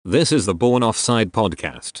This is the Born Offside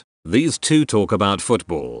podcast. These two talk about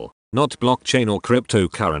football, not blockchain or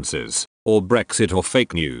cryptocurrencies, or Brexit or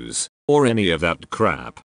fake news, or any of that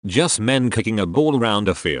crap. Just men kicking a ball around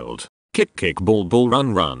a field. Kick kick ball ball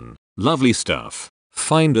run run. Lovely stuff.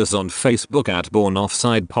 Find us on Facebook at Born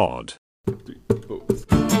Offside Pod.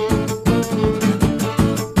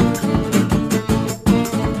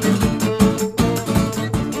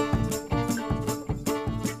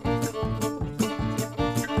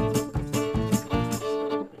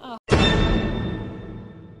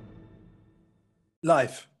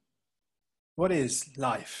 Life. What is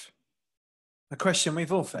life? A question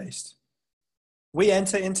we've all faced. We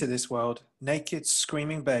enter into this world naked,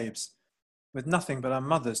 screaming babes, with nothing but our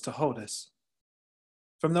mothers to hold us.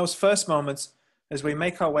 From those first moments as we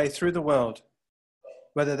make our way through the world,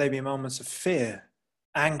 whether they be moments of fear,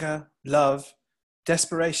 anger, love,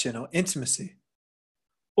 desperation, or intimacy,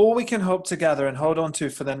 all we can hope to gather and hold on to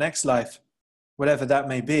for the next life, whatever that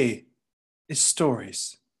may be, is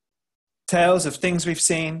stories. Tales of things we've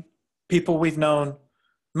seen, people we've known,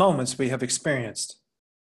 moments we have experienced.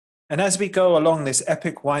 And as we go along this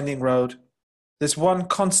epic winding road, there's one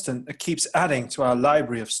constant that keeps adding to our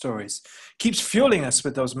library of stories, keeps fueling us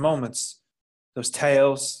with those moments, those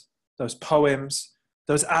tales, those poems,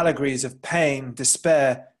 those allegories of pain,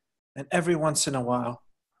 despair, and every once in a while,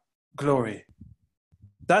 glory.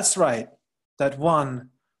 That's right, that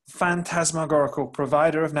one phantasmagorical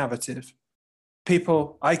provider of narrative.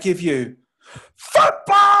 People, I give you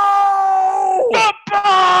football!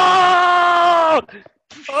 Football!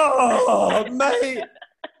 Oh, mate.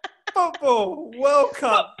 Football, World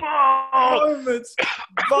Cup, moments,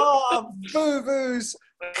 bar, boo-boos,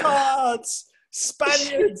 cards,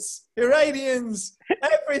 Spaniards, Iranians,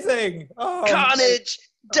 everything. Oh, Carnage,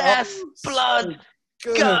 death, blood,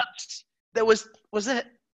 so guts. There was it?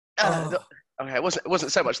 Okay, it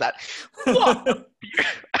wasn't so much that. What?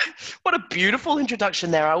 What a beautiful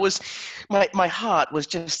introduction there. My heart was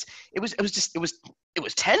just, it was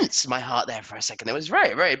tense, my heart there for a second. It was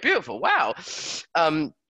very, very beautiful. Wow.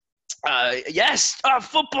 Yes,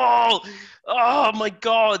 football. Oh my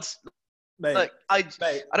God. mate, Look, I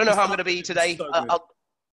don't know how I'm going to be today. So I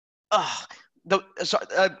don't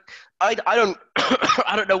I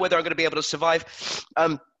don't know whether I'm going to be able to survive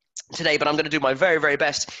today, but I'm going to do my very, very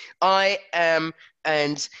best. I am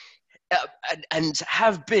and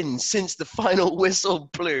have been since the final whistle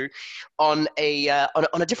blew on a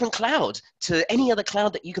different cloud to any other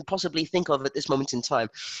cloud that you can possibly think of at this moment in time.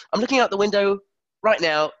 I'm looking out the window right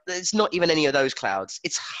now. It's not even any of those clouds.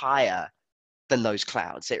 It's higher than those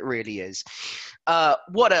clouds. It really is.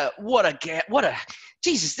 What a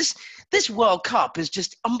Jesus! This World Cup is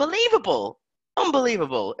just unbelievable.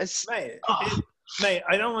 It's Mate,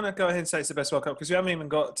 I don't want to go ahead and say it's the best World Cup because we haven't even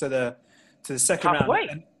got to the second halfway.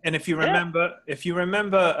 round. And if you remember,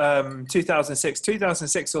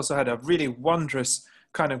 2006 also had a really wondrous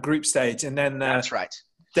kind of group stage, and then that's right.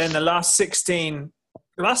 Then the last 16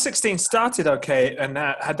 started okay, and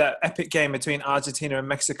had that epic game between Argentina and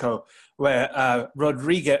Mexico where Maxi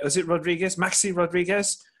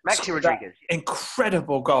Rodriguez,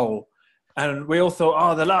 incredible goal, and we all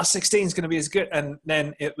thought, the last 16 is going to be as good, and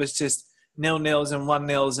then it was just 0-0s and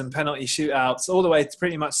 1-0s and penalty shootouts all the way to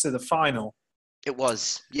pretty much to the final. It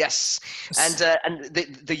was, yes. And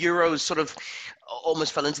the Euros sort of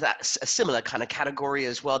almost fell into that a similar kind of category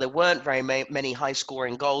as well. There weren't very many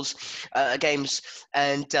high-scoring games,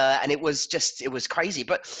 and it was crazy.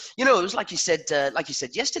 But it was like you said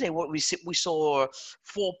yesterday. What we saw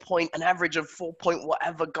an average of 4 point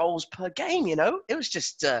whatever goals per game. It was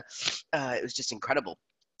just incredible.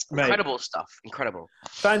 Incredible stuff. Incredible.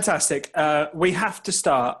 Fantastic. We have to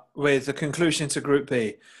start with the conclusion to Group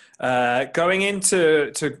B. Going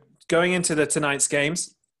into tonight's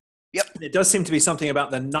games. Yep. It does seem to be something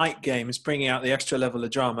about the night games bringing out the extra level of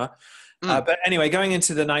drama. But anyway, going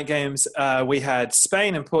into the night games, we had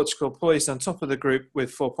Spain and Portugal poised on top of the group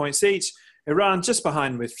with 4 points each. Iran just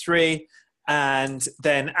behind with 3. And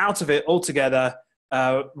then out of it altogether,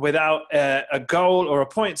 without a goal or a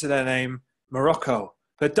point to their name, Morocco.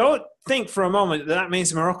 But don't think for a moment that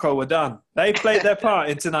means Morocco were done. They played their part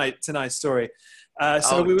in tonight's story.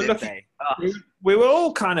 We were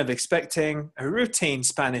all kind of expecting a routine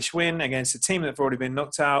Spanish win against a team that have already been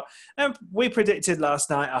knocked out. And we predicted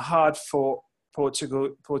last night a hard-fought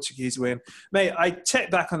Portuguese win. Mate, I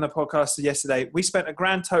checked back on the podcast yesterday. We spent a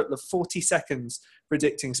grand total of 40 seconds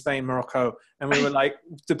predicting Spain-Morocco. And we were like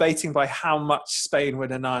debating by how much Spain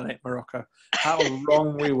would annihilate Morocco. How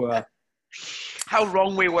wrong we were. How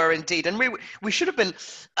wrong we were indeed. And we should have been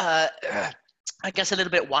I guess a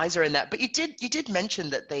little bit wiser in that. But you did mention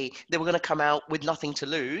that they were going to come out with nothing to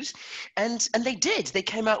lose, and they did. They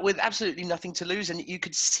came out with absolutely nothing to lose, and you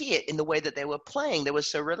could see it in the way that they were playing. They were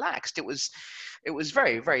so relaxed. It was it was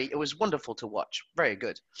wonderful to watch. Very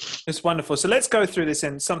good. It's wonderful. So let's go through this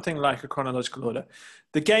in something like a chronological order.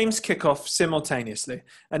 The games kick off simultaneously.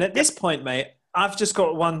 And at this point, mate, I've just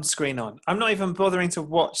got one screen on. I'm not even bothering to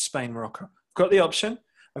watch Spain, Morocco. I've got the option.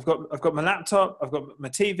 I've got my laptop. I've got my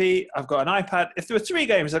TV. I've got an iPad. If there were 3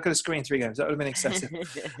 games, I could have screened 3 games. That would have been excessive.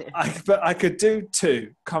 But I could do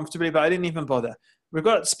 2 comfortably, but I didn't even bother. We've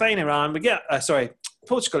got Spain, Iran.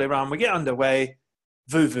 Portugal, Iran. We get underway.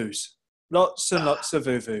 Vuvus. Lots and lots of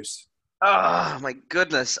vuvus. Oh my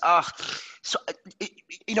goodness! So I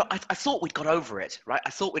thought we'd got over it, right? I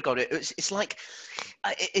thought we'd got it. It's like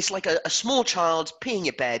a small child peeing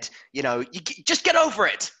your bed. Just get over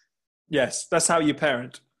it. Yes, that's how you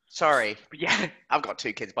parent. Sorry, yeah, I've got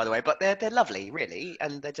 2 kids, by the way, but they're lovely, really,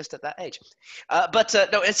 and they're just at that age. No,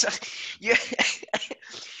 it's yeah.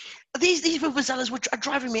 These vuvuzelas are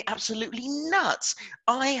driving me absolutely nuts.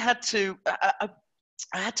 I had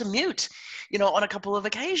to mute, on a couple of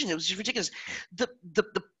occasions. It was just ridiculous. The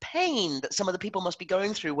pain that some of the people must be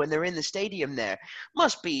going through when they're in the stadium there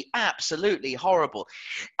must be absolutely horrible.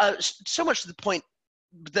 So much to the point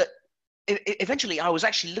that eventually I was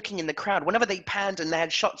actually looking in the crowd. Whenever they panned and they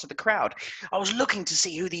had shots of the crowd, I was looking to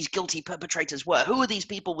see who these guilty perpetrators were. Who are these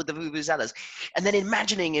people with the vuvuzelas? And then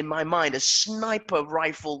imagining in my mind a sniper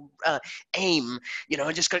rifle aim,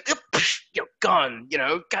 and just going, you're gone,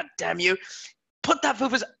 God damn you. Put that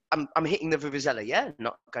vuvuzela. I'm hitting the vuvuzela, yeah?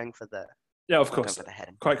 Not going for the... Yeah, of course. For the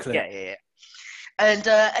head. Quite clear. Yeah. And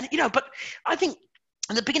but I think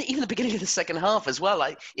in the beginning of the second half as well,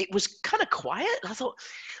 it was kind of quiet. I thought,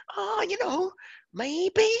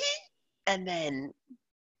 maybe. And then...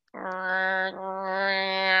 I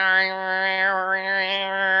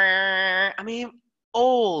mean,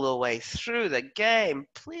 all the way through the game,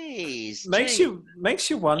 please. Makes you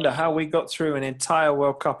wonder how we got through an entire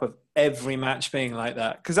World Cup of every match being like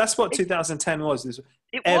that, because that's what 2010 was.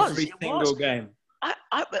 Every single game.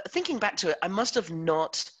 I thinking back to it, I must have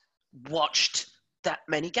not watched that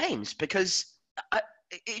many games because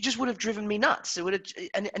it just would have driven me nuts. It would have,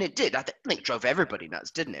 and it did. I think it drove everybody nuts,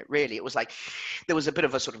 didn't it? Really, it was like there was a bit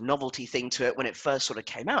of a sort of novelty thing to it when it first sort of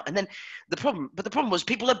came out, and then the problem was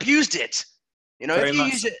people abused it. If you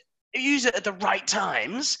use it at the right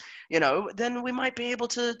times, then we might be able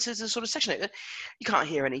to sort of section it. You can't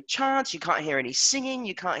hear any chants, you can't hear any singing,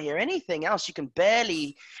 you can't hear anything else. You can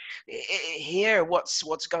barely hear what's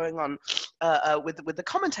going on with the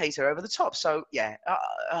commentator over the top. So yeah,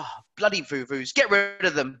 bloody vuvus, get rid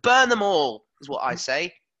of them, burn them all, is what I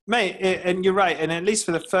say. Mate, and you're right. And at least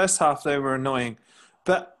for the first half, they were annoying.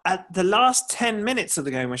 But at the last 10 minutes of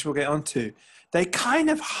the game, which we'll get onto, they kind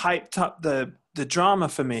of hyped up the drama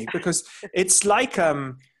for me, because it's like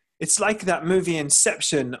that movie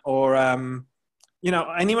Inception, or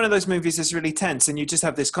any one of those movies is really tense and you just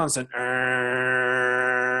have this constant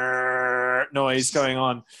noise going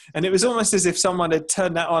on, and it was almost as if someone had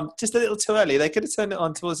turned that on just a little too early. They could have turned it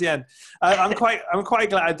on towards the end. I'm quite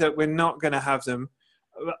glad that we're not going to have them,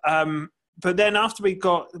 but then after we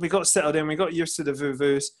got settled in, we got used to the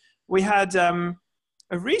vuvus. We had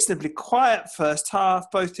a reasonably quiet first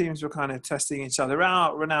half. Both teams were kind of testing each other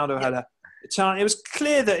out. Ronaldo had a chance. It was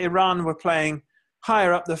clear that Iran were playing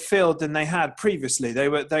higher up the field than they had previously. They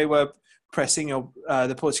were pressing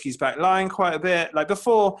the Portuguese back line quite a bit. Like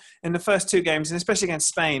before, in the first 2 games, and especially against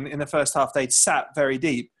Spain in the first half, they'd sat very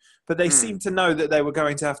deep. But they seemed to know that they were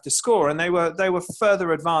going to have to score, and they were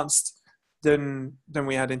further advanced than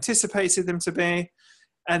we had anticipated them to be.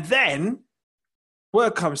 And then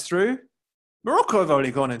word comes through, Morocco have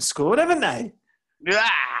only gone and scored, haven't they?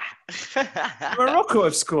 Morocco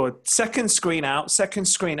have scored. Second screen out, second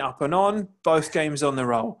screen up and on, both games on the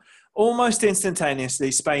roll. Almost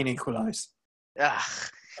instantaneously, Spain equalised.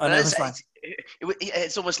 It's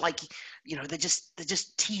almost like, they're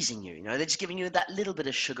just teasing you, they're just giving you that little bit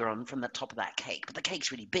of sugar on from the top of that cake, but the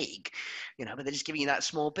cake's really big, but they're just giving you that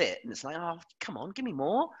small bit, and it's like, oh, come on, give me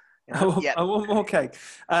more. I want more cake.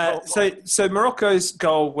 So Morocco's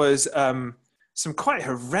goal was some quite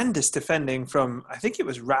horrendous defending from, I think it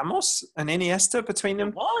was Ramos and Iniesta between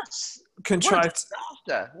them. Contrived.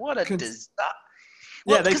 What a disaster.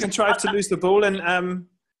 Yeah, they contrived to lose the ball, and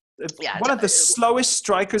one of the slowest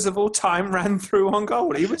strikers of all time ran through on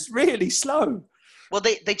goal. He was really slow. Well,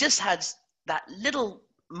 they just had that little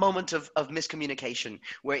moment of miscommunication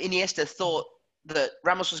where Iniesta thought that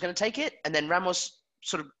Ramos was going to take it, and then Ramos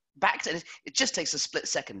sort of backed, and it just takes a split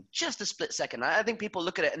second. I think people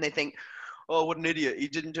look at it and they think, oh, what an idiot, he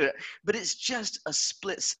didn't do it. But it's just a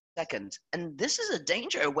split second. And this is a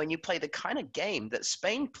danger when you play the kind of game that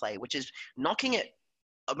Spain play, which is knocking it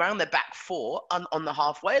around their back four on the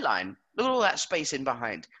halfway line. Look at all that space in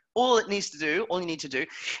behind. All you need to do,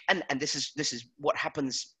 and this is what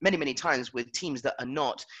happens many times with teams that are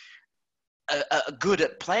not good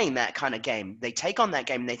at playing that kind of game. They take on that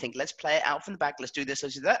game and they think, let's play it out from the back, let's do this,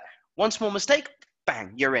 let's do that. One small mistake,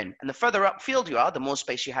 bang, you're in. And the further upfield you are, the more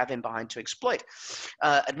space you have in behind to exploit.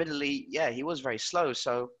 Admittedly, yeah, he was very slow,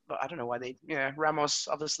 but I don't know why Ramos,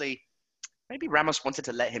 obviously, maybe Ramos wanted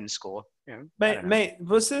to let him score. Mate,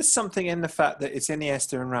 was there something in the fact that it's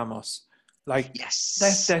Iniesta and Ramos? Like,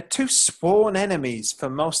 yes, they're two sworn enemies for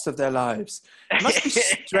most of their lives. It must be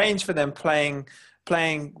strange for them playing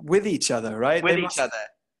with each other, right? With each other.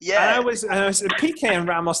 Yeah. And I was Piqué and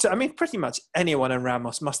Ramos too. I mean, pretty much anyone in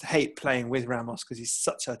Ramos must hate playing with Ramos because he's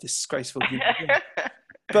such a disgraceful human being.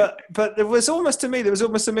 But there was almost a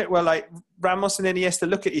bit where like Ramos and Iniesta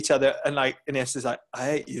look at each other and like Iniesta's like, I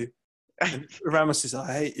hate you. And Ramos is like,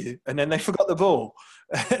 I hate you. And then they forgot the ball.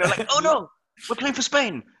 They're like, oh no, we're playing for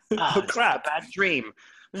Spain. Oh, crap. A bad dream.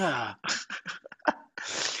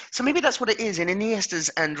 So maybe that's what it is in Iniesta's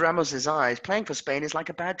and Ramos's eyes. Playing for Spain is like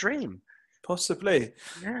a bad dream. Possibly.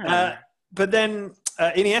 Yeah. But then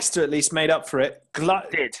Iniesta at least made up for it,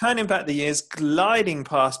 turning back the years, gliding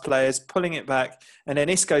past players, pulling it back, and then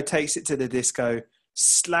Isco takes it to the disco,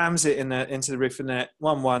 slams it into the roof of the net,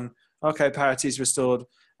 1-1. Okay, parity's restored.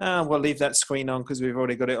 We'll leave that screen on because we've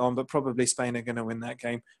already got it on, but probably Spain are going to win that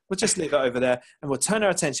game. We'll just leave it over there, and we'll turn our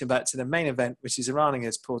attention back to the main event, which is Iran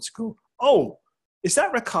against Portugal. Oh, is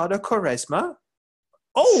that Ricardo Quaresma?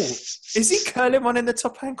 Oh, is he curling one in the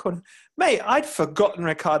top hand corner? Mate, I'd forgotten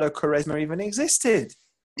Ricardo Quaresma even existed.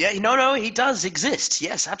 Yeah, no, he does exist.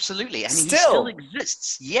 Yes, absolutely. And he still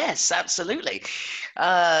exists. Yes, absolutely.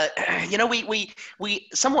 We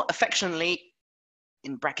somewhat affectionately,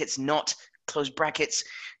 in brackets, not close brackets,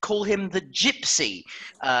 call him the Gypsy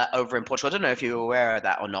over in Portugal. I don't know if you're aware of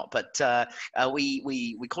that or not, but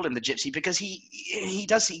we call him the Gypsy because he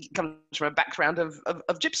comes from a background of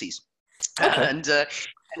gypsies. Okay. And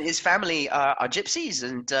his family are gypsies,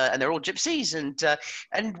 and they're all gypsies,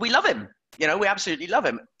 and we love him. We absolutely love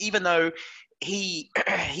him, even though he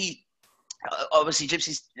obviously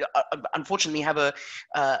gypsies unfortunately have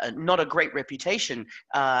not a great reputation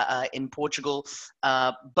in Portugal,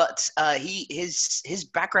 but his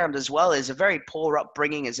background as well is a very poor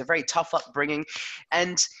upbringing, is a very tough upbringing,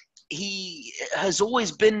 and he has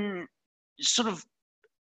always been sort of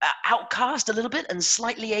outcast a little bit and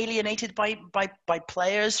slightly alienated by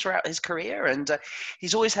players throughout his career, and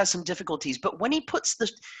he's always had some difficulties. But when he puts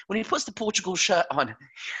the Portugal shirt on,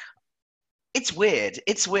 it's weird.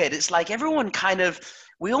 It's like everyone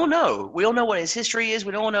we all know what his history is.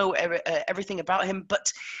 We all know everything about him,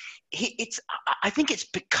 but I think it's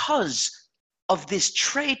because of this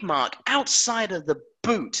trademark outside of the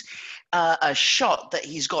boot, a shot that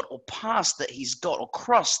he's got, or pass that he's got, or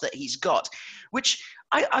cross that he's got, which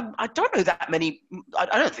I don't know that many. I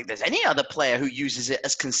don't think there's any other player who uses it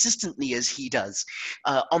as consistently as he does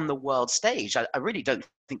on the world stage. I really don't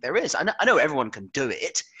think there is. I know everyone can do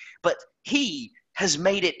it, but he has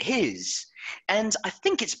made it his. And I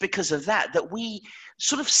think it's because of that we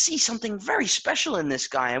sort of see something very special in this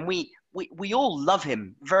guy, and we all love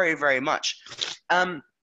him very, very much.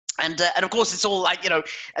 And of course, it's all like, and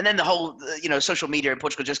then the whole, social media in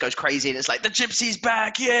Portugal just goes crazy. And it's like, the gypsy's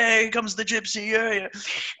back. Yeah, here comes the gypsy. Yeah.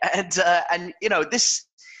 And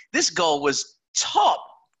this goal was top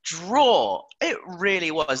draw. It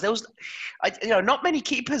really was. There was, not many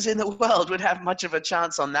keepers in the world would have much of a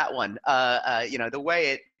chance on that one. The way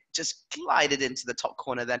it just glided into the top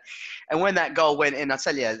corner then. And when that goal went in, I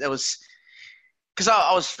tell you, there was, because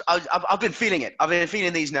I've been feeling it. I've been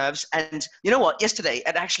feeling these nerves. And you know what? Yesterday,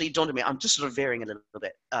 it actually dawned on me. I'm just sort of veering a little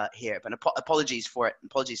bit here, but apologies for it.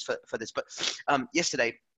 Apologies for this. But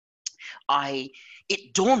yesterday,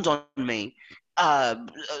 it dawned on me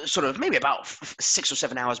sort of maybe about 6 or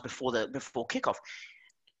 7 hours before kickoff,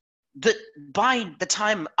 that by the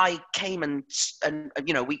time I came and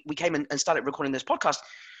we came and started recording this podcast,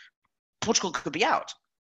 Portugal could be out.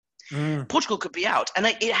 Portugal could be out, and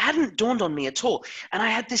it hadn't dawned on me at all. And I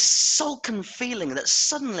had this sullen feeling that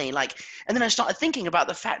suddenly, and then I started thinking about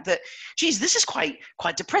the fact that, geez, this is quite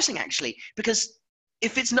depressing actually, because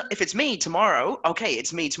if it's me tomorrow, okay,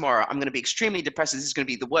 it's me tomorrow. I'm going to be extremely depressed. This is going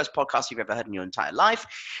to be the worst podcast you've ever heard in your entire life.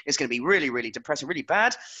 It's going to be really, really depressing, really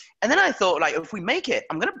bad. And then I thought, if we make it,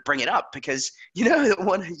 I'm going to bring it up because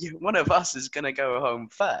that one of us is going to go home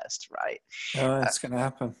first, right? Oh, it's going to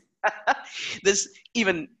happen. There's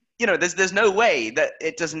even there's no way that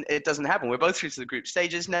it doesn't happen. We're both through to the group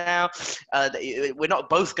stages now. We're not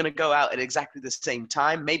both going to go out at exactly the same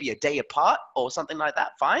time, maybe a day apart or something like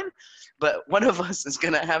that. Fine, but one of us is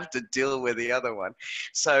going to have to deal with the other one.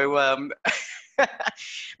 So,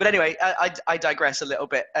 but anyway, I digress a little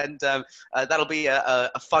bit, and that'll be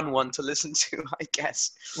a fun one to listen to, I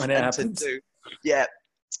guess. When it happens. Yeah.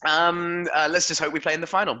 Let's just hope we play in the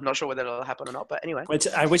final. Not sure whether it'll happen or not, but anyway.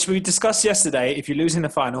 Which we discussed yesterday. If you lose in the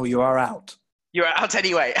final, you are out. You're out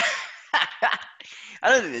anyway. I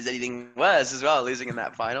don't think there's anything worse as well, losing in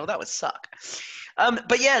that final. That would suck.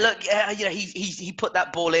 But yeah, look, he put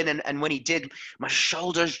that ball in, and when he did, my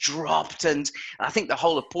shoulders dropped, and I think the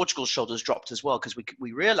whole of Portugal's shoulders dropped as well, because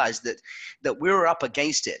we realized that we were up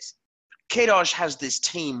against it. Queiroz has this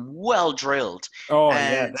team well drilled. Oh,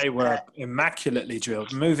 yeah, they were immaculately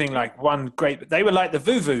drilled, moving like one great... They were like the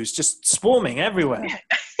Vuvus, just swarming everywhere.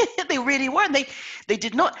 They really were, and they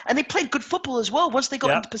did not... And they played good football as well once they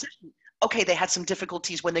got into position. Okay, they had some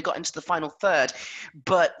difficulties when they got into the final third,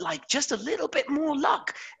 but like just a little bit more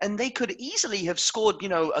luck, and they could easily have scored,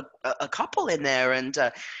 a couple in there, and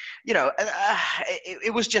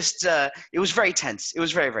it was just it was very tense. It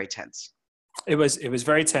was very, very tense. It was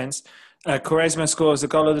very tense. Quaresma scores the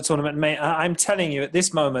goal of the tournament. Mate, I'm telling you, at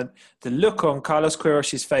this moment, the look on Carlos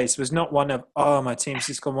Queiroz's face was not one of, my team's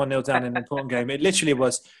just gone 1-0 down in an important game. It literally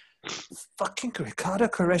was, fucking Ricardo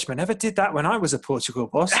Quaresma never did that when I was a Portugal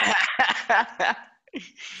boss.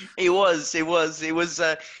 He was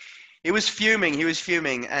fuming. He was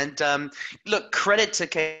fuming. And look, credit to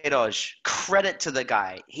Queiroz. Credit to the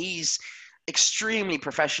guy. He's extremely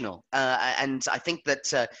professional. And I think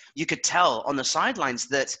that you could tell on the sidelines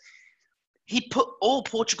that he put all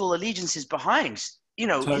Portugal allegiances behind.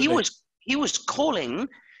 Totally. He was calling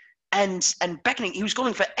and beckoning. He was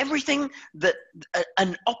calling for everything that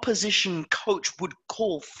an opposition coach would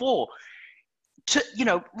call for.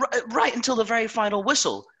 Right until the very final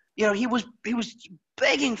whistle. He was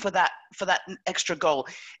begging for that extra goal,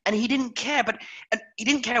 and he didn't care. And he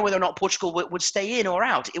didn't care whether or not Portugal would stay in or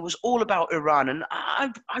out. It was all about Iran, and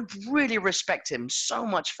I really respect him so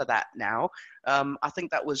much for that. Now, I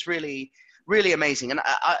think that was really, really amazing. And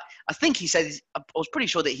I think he said, I was pretty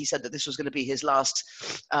sure that he said that this was going to be his last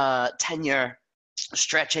tenure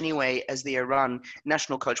stretch anyway as the Iran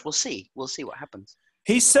national coach. We'll see what happens.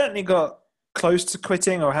 He's certainly got close to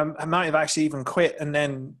quitting, or might have actually even quit and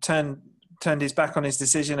then turned his back on his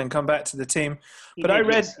decision and come back to the team. But I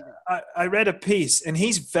read a piece, and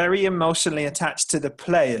he's very emotionally attached to the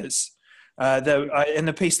players. In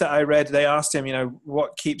the piece that I read, they asked him,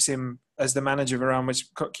 what keeps him as the manager of Iran, which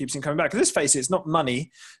keeps him coming back. Because let's face it, it's not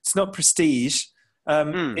money, it's not prestige.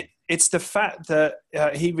 It's the fact that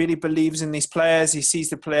he really believes in these players. He sees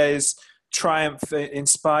the players triumph in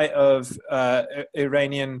spite of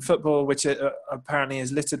Iranian football, which apparently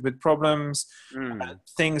is littered with problems.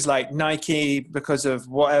 Things like Nike, because of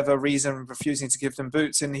whatever reason, refusing to give them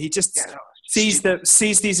boots, and he just sees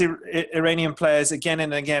these Iranian players again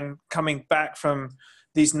and again coming back from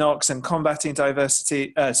these knocks and combating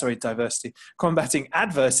combating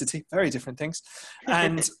adversity, very different things,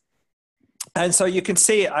 and so you can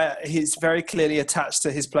see he's very clearly attached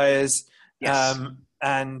to his players. Yes.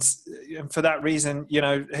 And for that reason,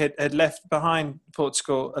 had left behind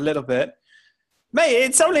Portugal a little bit. Mate,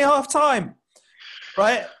 it's only half time,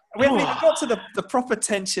 right? We haven't even got to the proper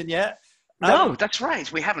tension yet. No, that's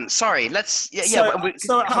right. We haven't. Sorry. Let's.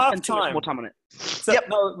 So at half time. More time on it. So,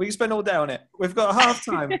 no, we can spend all day on it. We've got half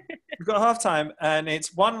time. And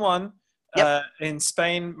it's 1-1 in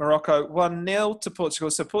Spain, Morocco, 1-0 to Portugal.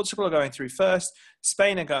 So Portugal are going through first.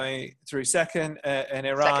 Spain are going through second, and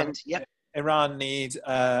Iran. Second. Yep. Iran need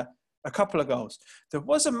a couple of goals. There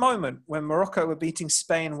was a moment when Morocco were beating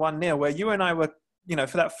Spain 1-0 where you and I were,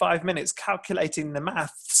 for that 5 minutes calculating the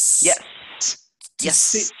maths.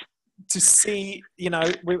 Yes. To see,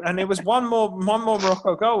 and it was one more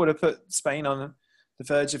Morocco goal would have put Spain on the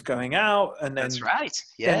verge of going out. And then that's right.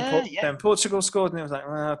 Then Portugal scored, and it was like,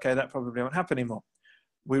 well, okay, that probably won't happen anymore.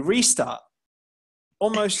 We restart.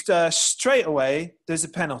 Almost straight away, there's a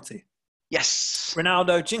penalty. Yes.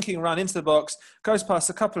 Ronaldo jinking a run into the box, goes past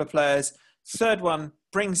a couple of players. Third one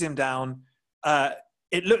brings him down.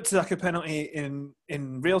 It looked like a penalty in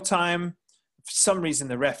real time. For some reason,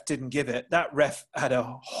 the ref didn't give it. That ref had a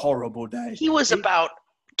horrible day. He was about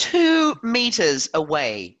 2 meters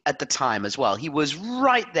away at the time as well. He was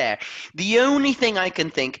right there. The only thing I can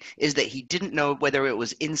think is that he didn't know whether it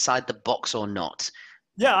was inside the box or not.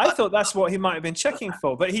 Yeah, I thought that's what he might have been checking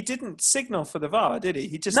for, but he didn't signal for the VAR, did he?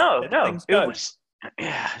 He just no. It was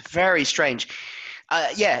very strange.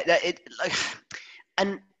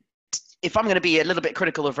 And if I'm going to be a little bit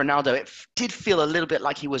critical of Ronaldo, it did feel a little bit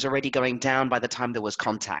like he was already going down by the time there was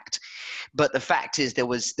contact. But the fact is there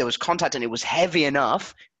was contact, and it was heavy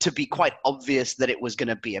enough to be quite obvious that it was going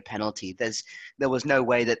to be a penalty. There was no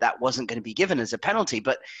way that wasn't going to be given as a penalty.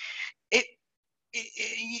 But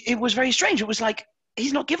it was very strange. It was like,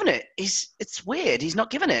 he's not giving it. It's weird. He's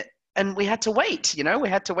not giving it. And we had to wait, we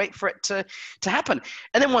had to wait for it to happen.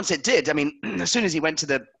 And then once it did, I mean, as soon as he went to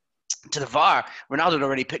the VAR, Ronaldo had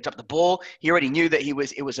already picked up the ball. He already knew that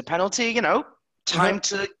it was a penalty, time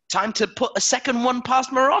to put a second one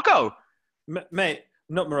past Morocco. Mate,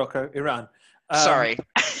 not Morocco, Iran. Sorry.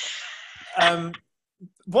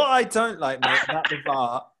 What I don't like, mate, about the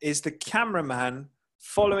VAR is the cameraman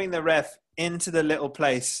following the ref into the little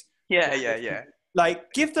place. Yeah.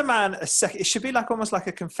 Like, give the man a second. It should be like almost like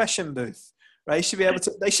a confession booth, right? He should be able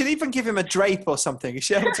to. They should even give him a drape or something. He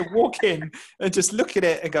should be able to walk in and just look at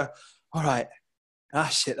it and go, "All right,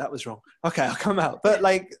 shit, that was wrong. Okay, I'll come out." But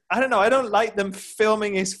like, I don't know. I don't like them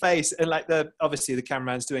filming his face, and like obviously the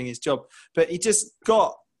cameraman's doing his job, but he just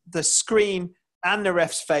got the screen and the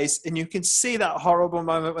ref's face, and you can see that horrible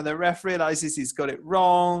moment when the ref realizes he's got it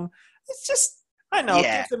wrong. It's just. I know.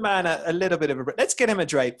 Yeah. Give the man a little bit of a break. Let's get him a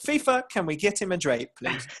drape. FIFA, can we get him a drape,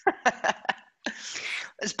 please?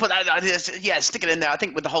 Let's put that. Yeah, stick it in there. I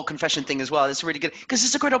think with the whole confession thing as well, it's really good because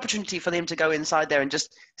it's a great opportunity for them to go inside there and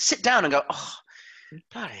just sit down and go, "Oh,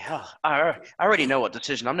 bloody hell! I already know what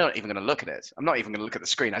decision. I'm not even going to look at it. I'm not even going to look at the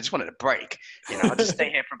screen. I just wanted a break. I'll just stay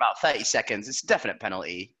here for about 30 seconds. It's a definite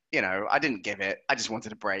penalty. I didn't give it. I just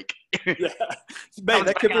wanted a break." Yeah. Mate,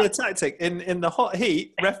 that could be a tactic. In the hot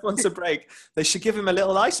heat, ref wants a break. They should give him a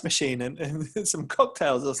little ice machine and some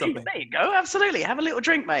cocktails or something. There you go. Absolutely. Have a little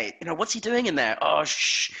drink, mate. What's he doing in there? Oh,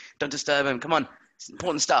 shh. Don't disturb him. Come on. It's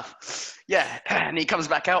important stuff. Yeah. And he comes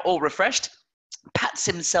back out all refreshed, pats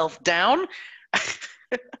himself down,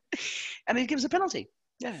 and he gives a penalty.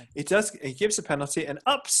 Yeah. He does. He gives a penalty, and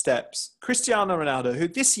up steps Cristiano Ronaldo, who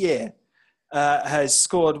this year has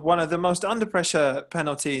scored one of the most under pressure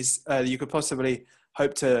penalties you could possibly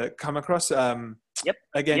hope to come across.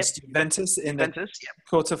 Against Juventus in the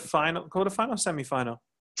quarterfinal, semi-final.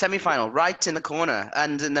 Semi-final, right in the corner,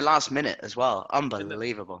 and in the last minute as well.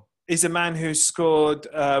 Unbelievable. He's a man who scored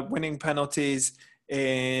winning penalties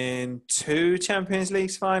in 2 Champions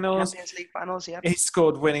League finals. Yeah. He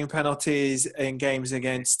scored winning penalties in games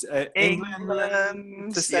against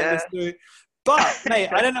England. Yeah. But, mate,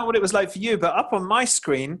 I don't know what it was like for you, but up on my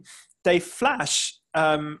screen, they flash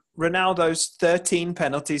Ronaldo's 13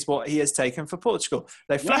 penalties, what he has taken for Portugal.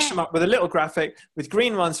 They flash them up with a little graphic with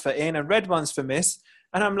green ones for in and red ones for miss.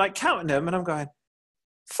 And I'm like counting them, and I'm going,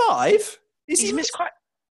 5? He's missed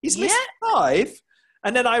 5?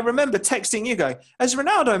 And then I remember texting you going, has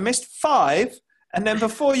Ronaldo missed 5? And then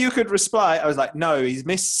before you could reply, I was like, no, he's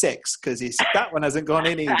missed 6 because that one hasn't gone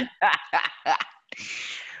in either.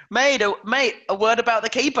 Mate, a word about the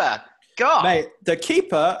keeper. God. Mate, the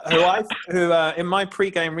keeper, who in my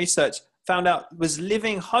pre-game research found out was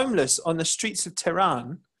living homeless on the streets of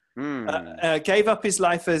Tehran, gave up his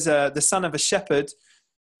life as the son of a shepherd,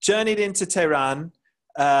 journeyed into Tehran.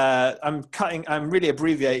 I'm really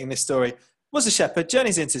abbreviating this story. Was a shepherd,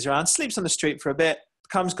 journeys into Tehran, sleeps on the street for a bit,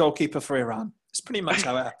 becomes goalkeeper for Iran. It's pretty much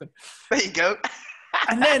how it happened. There you go.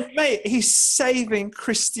 And then, mate, he's saving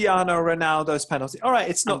Cristiano Ronaldo's penalty. All right,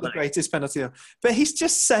 it's not the greatest penalty, but he's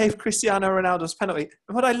just saved Cristiano Ronaldo's penalty.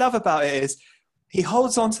 And what I love about it is he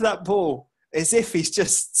holds on to that ball as if he's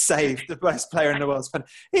just saved the best player in the world's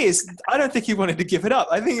penalty. I don't think he wanted to give it up.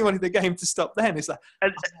 I think he wanted the game to stop then. It's like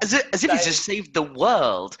as if he's just saved the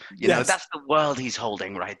world. You know, that's the world he's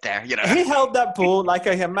holding right there. You know, he held that ball like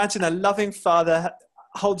I imagine a loving father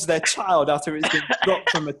holds their child after it's been dropped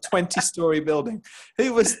from a 20-story building. He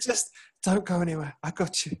was just, don't go anywhere. I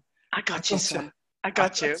got you. I got you, son. I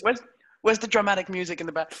got you. Where's the dramatic music in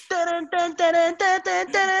the back?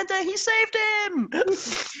 He saved him.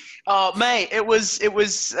 Oh, mate, it was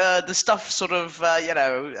the stuff sort of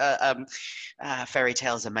fairy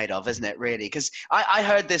tales are made of, isn't it? Really, because I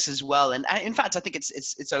heard this as well, and in fact, I think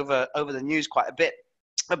it's over the news quite a bit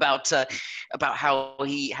about how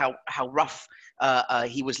rough.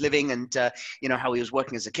 He was living and, how he was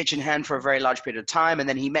working as a kitchen hand for a very large period of time. And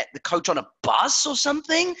then he met the coach on a bus or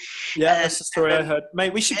something. Yeah, that's the story I heard.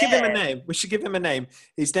 Mate, we should give him a name.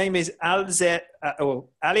 His name is Alireza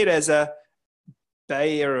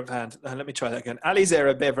Beranvand. Let me try that again.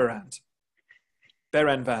 Alireza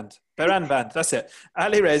Beranvand. That's it.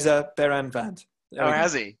 Alireza Beranvand. Oh,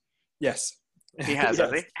 has he? Yes. He has,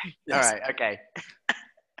 has he? Yes. All right, okay.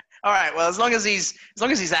 All right. Well, as long as he's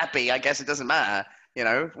happy, I guess it doesn't matter.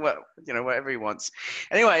 Whatever he wants.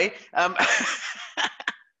 Anyway,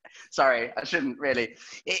 Sorry, I shouldn't really.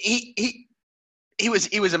 He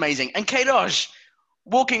was amazing. And Queiroz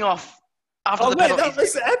walking off after the penalty. That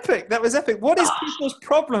was epic. That was epic. What is people's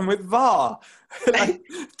problem with VAR? Like,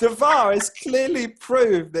 the VAR has clearly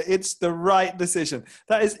proved that it's the right decision.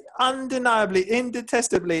 That is undeniably,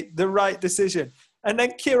 indetestably the right decision. And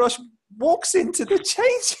then Queiroz walks into the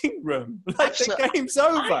changing room like the game's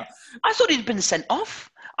over. I thought he'd been sent off.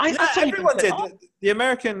 I thought everyone did. The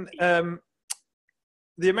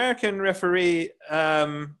American referee.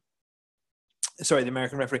 Sorry, the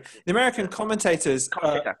American referee. The American commentators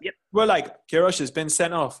were like, Queiroz has been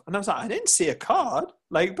sent off. And I was like, I didn't see a card.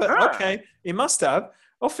 Like, but okay, he must have.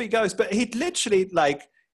 Off he goes. But he'd literally like,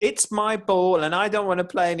 it's my ball and I don't want to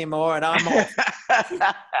play anymore and I'm off.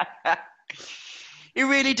 He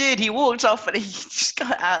really did. He walked off and he just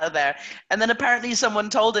got out of there. And then apparently someone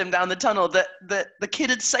told him down the tunnel that the kid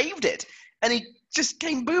had saved it. And he just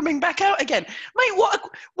came booming back out again. Mate, what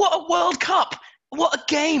a World Cup. What a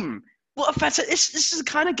game. What a fantastic! This is the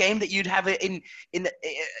kind of game that you'd have it in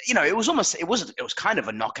it was kind of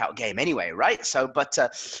a knockout game anyway, right? So, but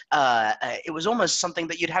it was almost something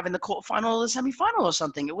that you'd have in the quarterfinal or the semi-final or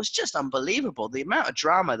something. It was just unbelievable, the amount of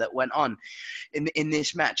drama that went on in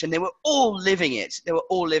this match, and they were all living it.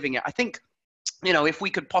 I think, if we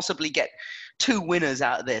could possibly get 2 winners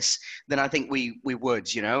out of this, then I think we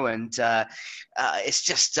would, and it's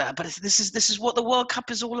just, but this is what the World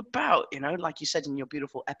Cup is all about, like you said in your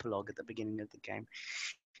beautiful epilogue at the beginning of the game,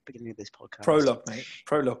 beginning of this podcast. Prologue, mate.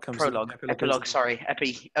 Prologue comes. Epilogue. Sorry,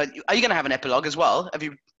 Epi. Are you going to have an epilogue as well? Have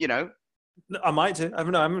you? I might do. I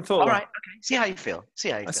haven't thought. All right. Okay. See how you feel. See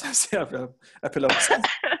how I feel. Epilogue.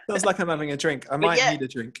 Feels like I'm having a drink. I might need a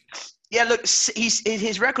drink. Yeah, look,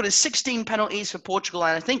 his record is 16 penalties for Portugal,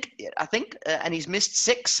 and I think, and he's missed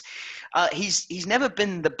 6. He's never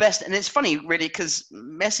been the best, and it's funny, really, because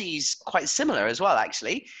Messi's quite similar as well,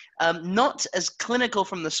 actually. Not as clinical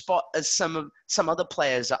from the spot as some other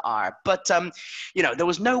players are, but there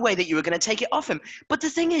was no way that you were going to take it off him. But the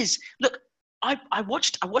thing is, look, I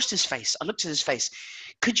watched his face. I looked at his face.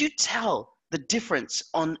 Could you tell the difference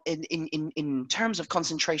in terms of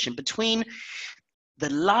concentration between the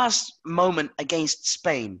last moment against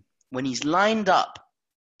Spain when he's lined up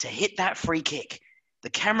to hit that free kick? The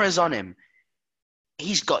camera's on him.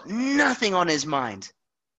 He's got nothing on his mind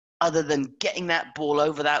other than getting that ball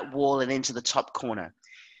over that wall and into the top corner.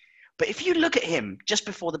 But if you look at him just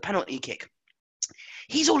before the penalty kick,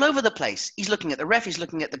 he's all over the place. He's looking at the ref. He's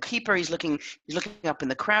looking at the keeper. He's looking up in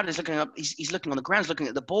the crowd. He's looking up. He's looking on the ground. He's looking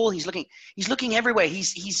at the ball. He's looking everywhere.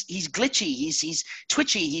 He's glitchy. He's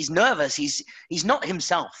twitchy. He's nervous. He's not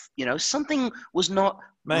himself. Something was not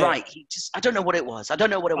right. I don't know what it was.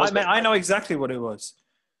 I know exactly what it was.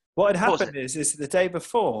 What had happened is the day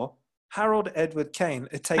before, Harold Edward Kane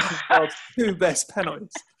had taken the world's 2 best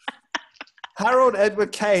penalties. Harold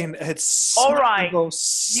Edward Kane had smacked the ball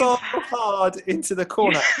so hard into the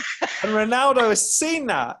corner. And Ronaldo has seen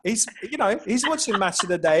that. He's watching Match of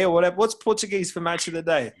the Day or whatever. What's Portuguese for Match of the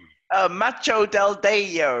Day? Macho del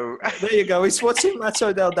Deio. There you go. He's watching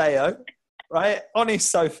Macho del Deio, right, on his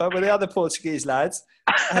sofa with the other Portuguese lads.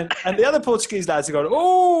 And the other Portuguese lads are going,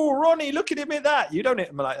 oh, Ronnie, look at him at that. You don't hit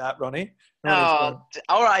him like that, Ronnie. All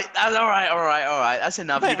right. That's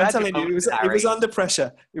enough. Mate, I'm telling you, it was under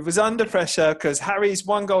pressure. It was under pressure because Harry's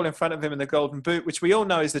 1 goal in front of him in the Golden Boot, which we all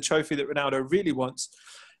know is the trophy that Ronaldo really wants.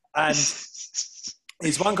 And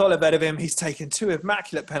he's 1 goal ahead of him. He's taken 2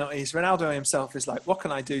 immaculate penalties. Ronaldo himself is like, what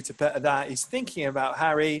can I do to better that? He's thinking about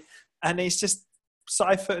Harry, and he's just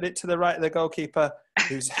side-footed it to the right of the goalkeeper,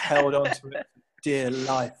 who's held on to it for dear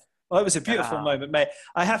life. Well, it was a beautiful moment, mate.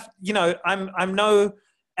 I'm no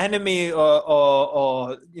enemy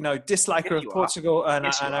or disliker of Portugal, and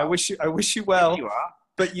I wish you well.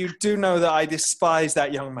 But you do know that I despise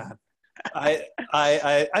that young man.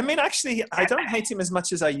 I mean, actually, I don't hate him as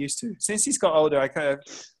much as I used to. Since he's got older, I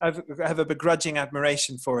have a begrudging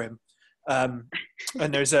admiration for him. And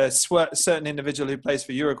there's a certain individual who plays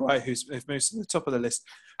for Uruguay who's moves to the top of the list.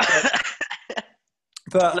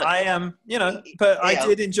 But look, I am, I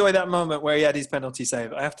did enjoy that moment where he had his penalty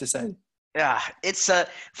save, I have to say. Yeah, it's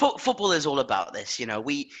football is all about this.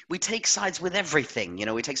 We take sides with everything.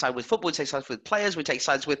 We take sides with football, we take sides with players, we take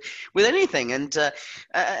sides with anything. And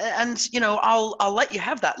I'll let you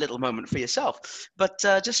have that little moment for yourself. But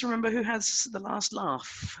just remember who has the last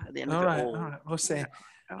laugh at the end of it all. All right, we'll see.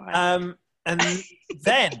 All right. And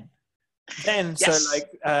then yes. So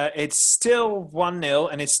it's still 1-0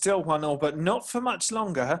 and it's still 1-0, but not for much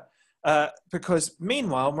longer. Because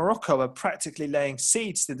meanwhile, Morocco are practically laying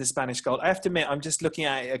siege to the Spanish goal. I have to admit, I'm just looking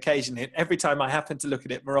at it occasionally. Every time I happen to look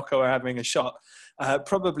at it, Morocco are having a shot.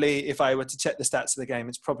 Probably, if I were to check the stats of the game,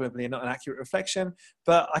 it's probably not an accurate reflection,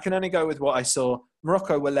 but I can only go with what I saw.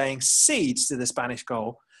 Morocco were laying siege to the Spanish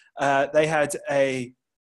goal. They had a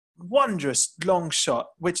wondrous long shot,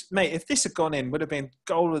 which, mate, if this had gone in, would have been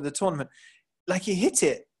goal of the tournament. Like, he hit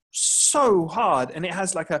it so hard, and it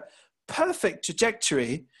has like a perfect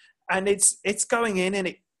trajectory, and it's going in, and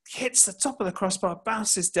it hits the top of the crossbar,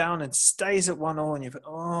 bounces down, and stays at 1-1. And you think,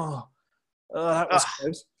 oh, that was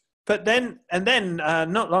close. But then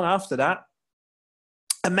not long after that,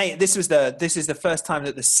 and mate, this is the first time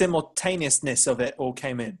that the simultaneousness of it all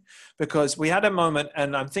came in, because we had a moment,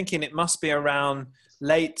 and I'm thinking it must be around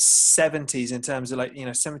late 70s in terms of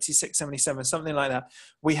 76, 77, something like that.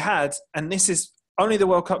 We had, and this is only the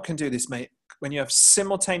World Cup can do this, mate, when you have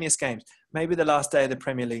simultaneous games, maybe the last day of the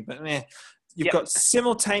Premier League, but you've got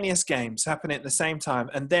simultaneous games happening at the same time.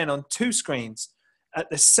 And then on two screens at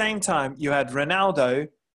the same time, you had Ronaldo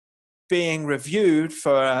being reviewed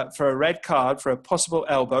for a red card for a possible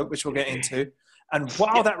elbow, which we'll get into. And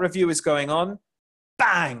while that review is going on,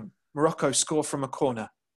 bang, Morocco score from a corner.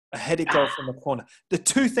 A headed goal from a corner. The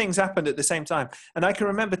two things happened at the same time. And I can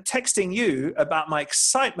remember texting you about my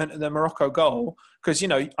excitement at the Morocco goal, because,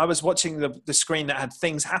 I was watching the screen that had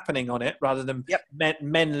things happening on it rather than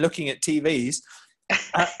men looking at TVs.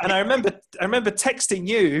 And I remember texting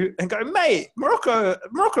you and going, mate,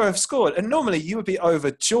 Morocco have scored. And normally you would be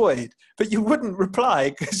overjoyed, but you wouldn't reply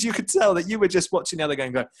because you could tell that you were just watching the other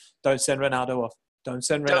game going, don't send Ronaldo off. Don't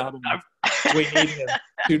send Ronaldo off. We need him.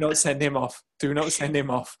 Do not send him off. Do not send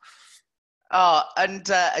him off. Oh, and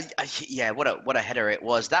what a header it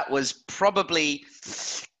was. That was probably,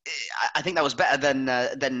 I think that was better than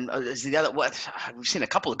the other. We've seen a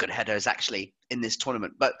couple of good headers actually in this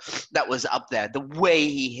tournament, but that was up there. The way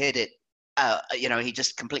he hit it, he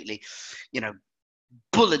just completely,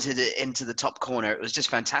 bulleted it into the top corner. It was just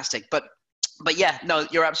fantastic. But yeah, no,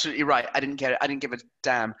 you're absolutely right. I didn't care. I didn't give a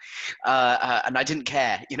damn, and I didn't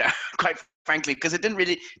care, quite frankly, because it didn't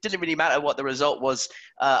really matter what the result was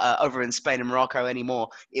over in Spain and Morocco anymore.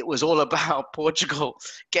 It was all about Portugal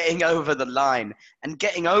getting over the line, and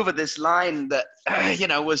getting over this line that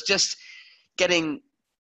was just getting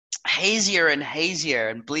hazier and hazier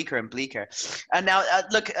and bleaker and bleaker. And now,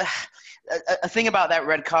 look, a thing about that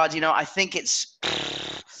red card, I think it's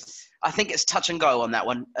touch and go on that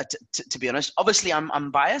one, to be honest. Obviously, I'm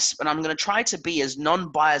biased, and I'm going to try to be as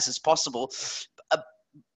non-biased as possible,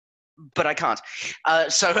 but I can't.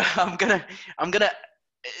 So I'm gonna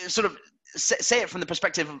sort of say it from the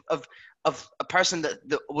perspective of a person that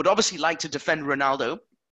would obviously like to defend Ronaldo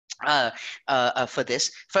for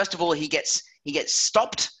this. First of all, he gets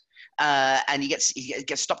stopped. And he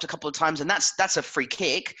gets stopped a couple of times, and that's a free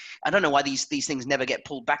kick. I don't know why these things never get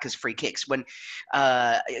pulled back as free kicks when,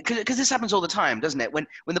 because this happens all the time, doesn't it? When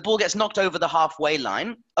the ball gets knocked over the halfway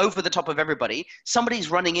line, over the top of everybody, somebody's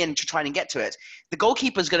running in to try and get to it. The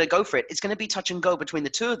goalkeeper's going to go for it. It's going to be touch and go between the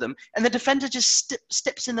two of them, and the defender just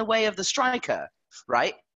steps in the way of the striker,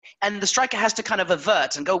 right? And the striker has to kind of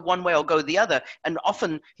avert and go one way or go the other. And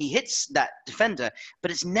often he hits that defender, but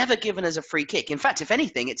it's never given as a free kick. In fact, if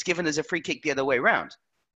anything, it's given as a free kick the other way around.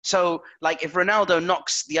 So, like, if Ronaldo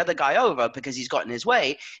knocks the other guy over because he's got in his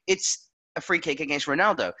way, it's a free kick against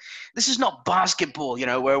Ronaldo. This is not basketball,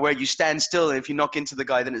 where you stand still, and if you knock into the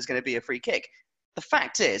guy, then it's going to be a free kick. The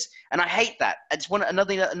fact is, and I hate that, it's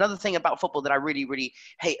another thing about football that I really, really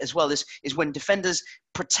hate as well is when defenders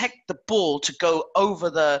protect the ball to go over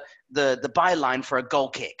the byline for a goal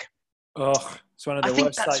kick. Oh, it's one of the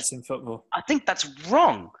worst sights in football. I think that's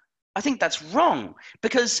wrong.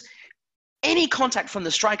 Because any contact from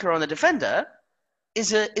the striker on the defender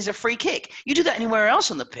is a free kick. You do that anywhere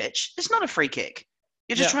else on the pitch, it's not a free kick.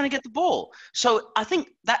 You're just trying to get the ball. So I think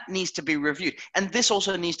that needs to be reviewed. And this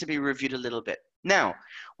also needs to be reviewed a little bit. Now,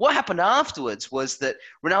 what happened afterwards was that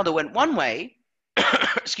Ronaldo went one way,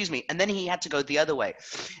 excuse me, and then he had to go the other way.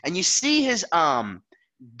 And you see his arm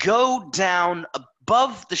go down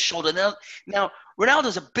above the shoulder. Now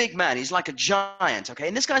Ronaldo's a big man. He's like a giant, okay?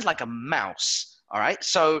 And this guy's like a mouse, all right?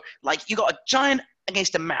 So, like, you got a giant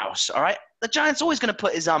against a mouse, all right? The giant's always going to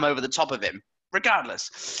put his arm over the top of him,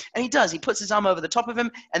 regardless. And he does. He puts his arm over the top of him,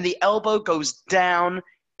 and the elbow goes down,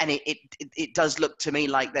 and it does look to me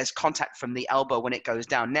like there's contact from the elbow when it goes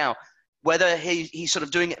down. Now, whether he's sort of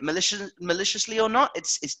doing it maliciously or not,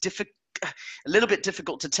 it's a little bit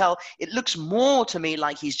difficult to tell. It looks more to me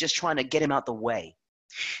like he's just trying to get him out the way.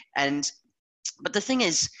 But the thing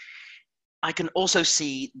is, I can also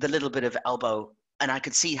see the little bit of elbow and I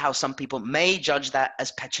could see how some people may judge that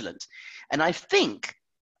as petulant. And I think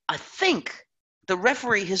the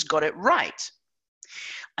referee has got it right.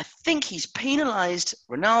 I think he's penalized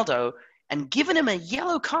Ronaldo and given him a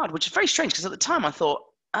yellow card, which is very strange because at the time I thought,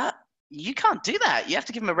 you can't do that. You have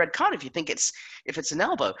to give him a red card if you think it's an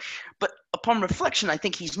elbow. But upon reflection, I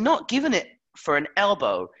think he's not given it for an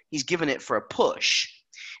elbow. He's given it for a push.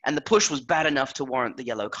 And the push was bad enough to warrant the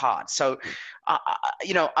yellow card. So,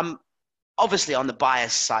 I'm obviously on the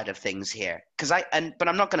bias side of things here. But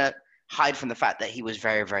I'm not going to hide from the fact that he was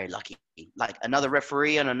very, very lucky. Like another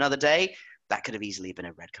referee on another day, that could have easily been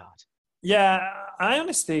a red card. Yeah, I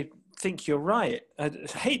honestly think you're right. I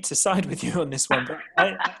hate to side with you on this one, but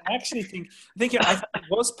I actually think it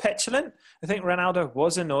was petulant. I think Ronaldo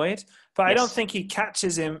was annoyed, but I don't think he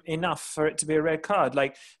catches him enough for it to be a red card.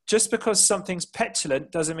 Like, just because something's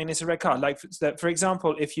petulant doesn't mean it's a red card. Like, for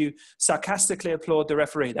example, if you sarcastically applaud the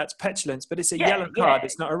referee, that's petulance, but it's a yellow card.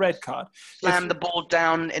 It's not a red card. Slam the ball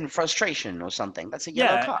down in frustration or something. That's a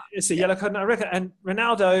yellow card. It's a yellow card, not a red card. And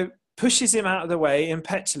Ronaldo pushes him out of the way in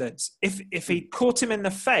petulance. If he caught him in the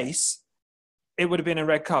face, it would have been a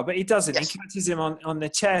red card, but he doesn't. Yes. He catches him on the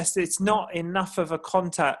chest. It's not enough of a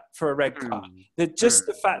contact for a red card. The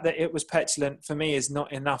fact that it was petulant for me is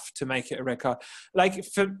not enough to make it a red card.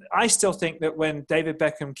 I still think that when David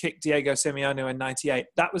Beckham kicked Diego Simeone in '98,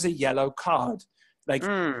 that was a yellow card.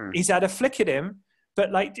 He's had a flick at him, but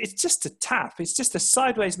it's just a tap. It's just a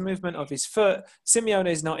sideways movement of his foot. Simeone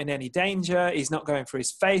is not in any danger. He's not going for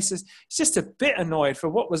his face. He's just a bit annoyed for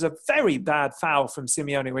what was a very bad foul from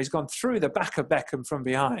Simeone, where he's gone through the back of Beckham from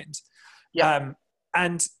behind. Yeah.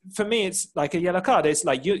 And for me, it's like a yellow card. It's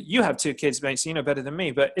like you have two kids, mate, so you know better than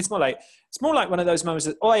me. But it's more like one of those moments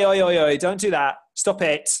that, oi, oi, oi, oi, don't do that. Stop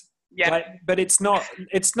it. Yeah. But it's not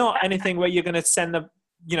anything where you're going to send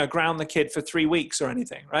ground the kid for 3 weeks or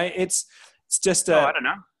anything, right? It's just I don't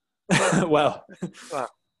know. Well,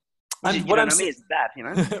 and what I'm saying is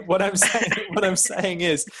that, what I'm saying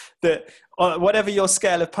is that whatever your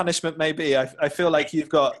scale of punishment may be, I feel like you've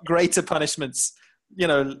got greater punishments,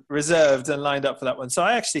 reserved and lined up for that one. So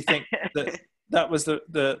I actually think that was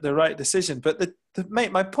the right decision. But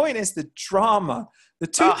mate, my point is the drama. The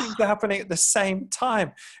two things are happening at the same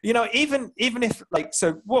time. Even if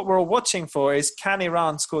so what we're all watching for is, can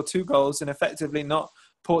Iran score 2 goals and effectively not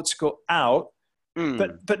Portugal out?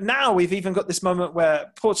 But now we've even got this moment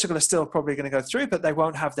where Portugal are still probably going to go through, but they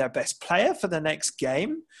won't have their best player for the next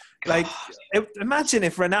game. Imagine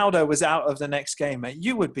if Ronaldo was out of the next game, mate.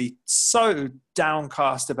 You would be so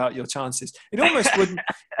downcast about your chances. It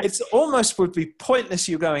almost would be pointless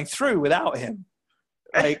you going through without him.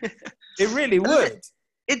 It really would.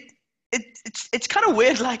 It's kind of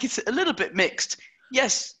weird. It's a little bit mixed.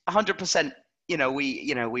 Yes, 100%.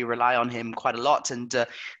 We rely on him quite a lot, and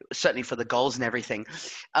certainly for the goals and everything.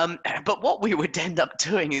 But what we would end up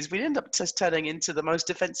doing is we'd end up just turning into the most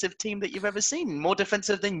defensive team that you've ever seen, more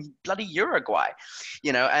defensive than bloody Uruguay,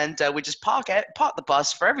 and we just park the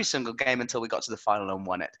bus for every single game until we got to the final and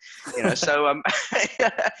won it. So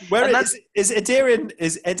where is Eder?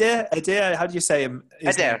 Is Eder? How do you say him?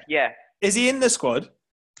 Eder, yeah. Is he in the squad?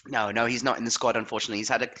 No, he's not in the squad. Unfortunately, he's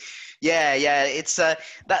had it's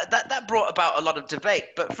that brought about a lot of debate.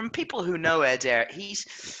 But from people who know Eder, he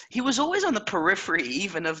was always on the periphery,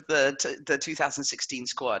 even of the 2016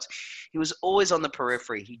 squad. He was always on the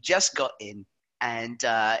periphery. He just got in, and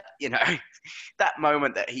that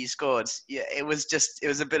moment that he scored, it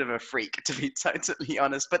was a bit of a freak, to be totally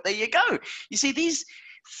honest. But there you go. You see, these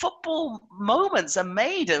football moments are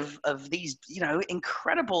made of these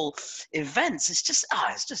incredible events. It's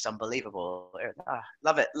just unbelievable.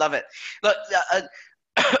 Love it. Look,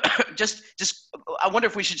 just I wonder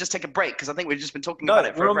if we should just take a break, because I think we've just been talking about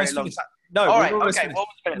it for a very long time. No, all right, okay, well,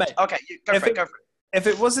 okay, go for it. If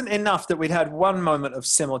it wasn't enough that we'd had one moment of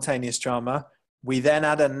simultaneous drama, we then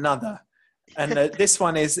had another, and this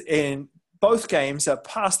one is in both games are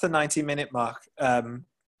past the 90-minute mark.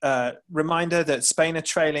 Reminder that Spain are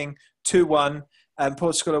trailing 2-1 and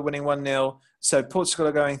Portugal are winning 1-0. So Portugal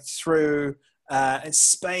are going through and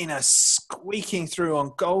Spain are squeaking through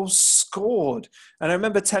on goals scored. And I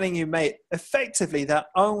remember telling you, mate, effectively that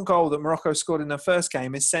own goal that Morocco scored in the first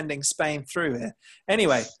game is sending Spain through here.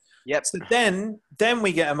 Anyway, so then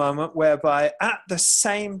we get a moment whereby at the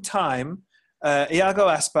same time, Iago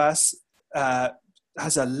Aspas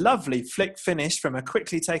has a lovely flick finish from a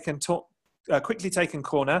quickly taken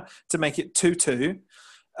corner to make it 2-2.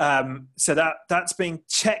 So that's being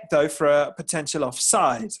checked, though, for a potential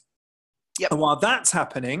offside. Yep. And while that's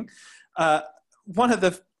happening, one of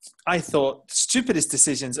the I thought, stupidest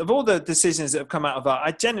decisions. Of all the decisions that have come out of VAR,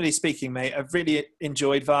 I generally speaking, mate, I've really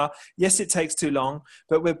enjoyed VAR. Yes, it takes too long,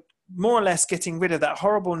 but we're more or less getting rid of that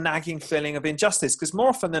horrible nagging feeling of injustice, because more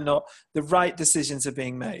often than not, the right decisions are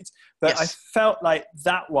being made. But I felt like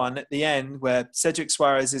that one at the end, where Cedric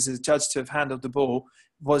Suarez is adjudged to have handled the ball,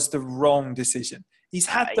 was the wrong decision. He's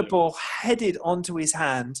had the ball headed onto his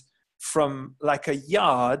hand from like a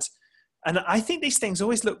yard. And I think these things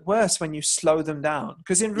always look worse when you slow them down,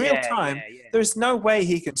 because in real time, there's no way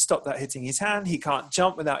he can stop that hitting his hand. He can't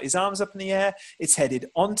jump without his arms up in the air. It's headed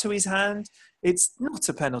onto his hand. It's not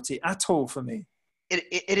a penalty at all for me.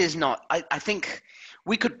 It is not. I think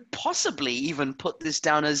we could possibly even put this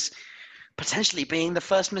down as potentially being the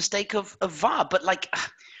first mistake of VAR. But like,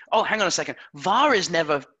 oh, hang on a second. VAR is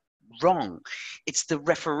never wrong. It's the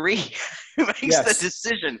referee who makes the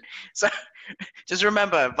decision. So just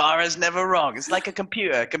remember, VAR is never wrong. It's like a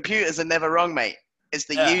computer. Computers are never wrong, mate. It's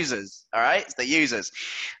the users. All right, it's the users.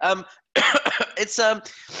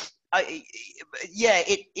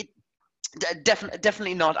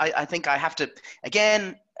 Definitely not. I think I have to,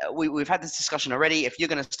 again, we've had this discussion already. If you're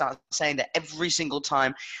going to start saying that every single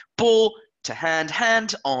time ball to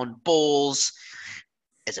hand on balls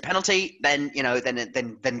is a penalty, then,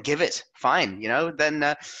 then give it, fine,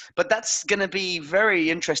 but that's going to be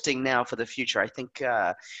very interesting now for the future, I think,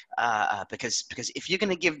 because if you're going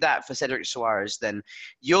to give that for Cedric Suarez, then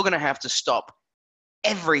you're going to have to stop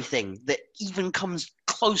everything that even comes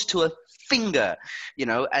close to a finger,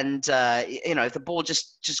 and if the ball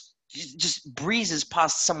just breezes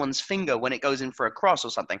past someone's finger when it goes in for a cross or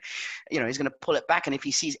something, he's going to pull it back, and if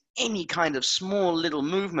he sees any kind of small little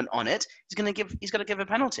movement on it, he's going to give a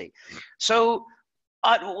penalty. So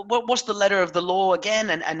what's the letter of the law again,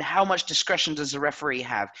 and how much discretion does the referee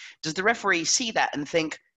have? Does the referee see that and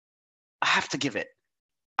think, I have to give it,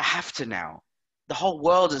 I have to now, the whole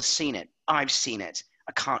world has seen it, I've seen it,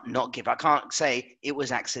 I can't not give, I can't say it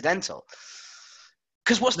was accidental?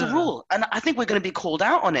 Because what's the rule? And I think we're going to be called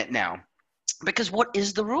out on it now. Because what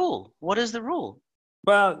is the rule? What is the rule?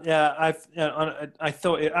 Well, yeah, I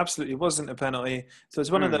thought it absolutely wasn't a penalty. So it's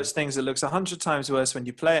one of those things that looks 100 times worse when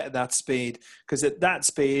you play it at that speed. Because at that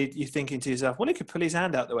speed, you're thinking to yourself, well, he could pull his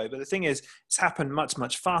hand out the way. But the thing is, it's happened much,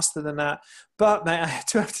 much faster than that. But, mate, I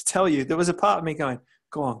do have to tell you, there was a part of me going,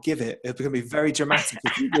 go on, give it. It's going to be very dramatic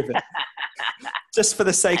if you give it. Just for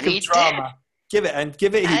the sake of drama. Give it. And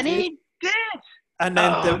give it. He did. And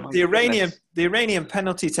then the Iranian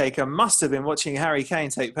penalty taker must have been watching Harry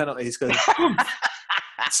Kane take penalties, because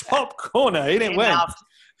top corner, he didn't win.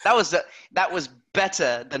 That was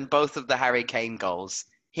better than both of the Harry Kane goals.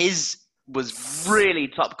 His was really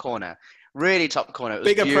top corner. Really top corner. It was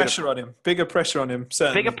Bigger beautiful. pressure on him.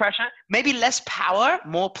 Certainly. Bigger pressure. Maybe less power,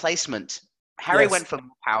 more placement. Harry went for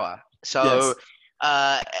more power. So.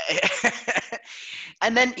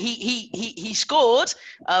 And then he scored.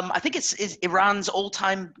 I think it's Iran's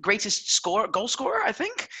all-time greatest goal scorer, I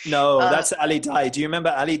think. No, that's Ali Dai. Do you remember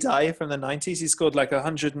Ali Dai from the 90s? He scored like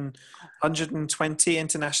 120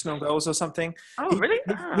 international goals or something. Oh, really?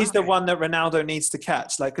 He's the one that Ronaldo needs to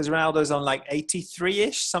catch, like, because Ronaldo's on like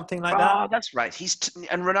 83-ish, something like that. Oh, that's right.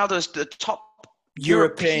 And Ronaldo's the top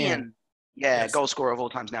European. Goal scorer of all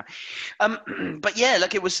times now. But yeah,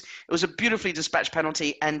 look, it was a beautifully dispatched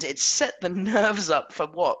penalty, and it set the nerves up for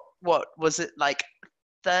what was it, like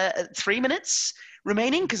 3 minutes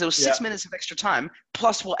remaining, because there was 6 minutes of extra time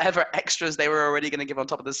plus whatever extras they were already going to give on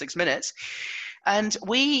top of the 6 minutes, and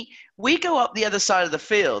we go up the other side of the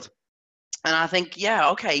field, and I think,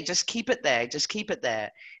 okay, just keep it there,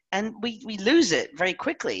 and we lose it very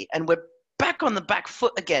quickly, and we're back on the back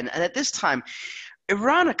foot again, and at this time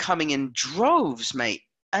Iran are coming in droves, mate.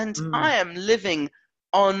 And I am living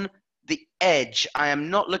on the edge. I am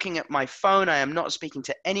not looking at my phone. I am not speaking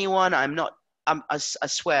to anyone. I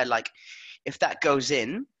swear, like, if that goes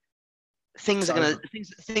in, things are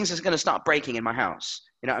gonna start breaking in my house.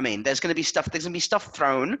 You know what I mean? There's gonna be stuff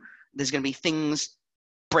thrown. There's gonna be things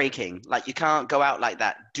breaking. Like, you can't go out like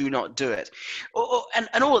that. Do not do it.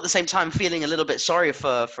 And all at the same time feeling a little bit sorry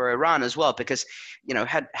for Iran as well, because,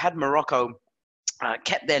 had Morocco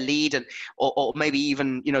kept their lead, or maybe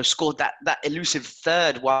even scored that elusive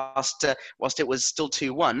third whilst it was still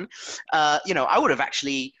 2-1, I would have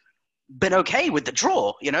actually been okay with the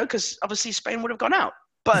draw, because obviously Spain would have gone out.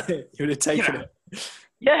 But you would have taken it.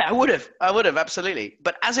 Yeah, I would have absolutely.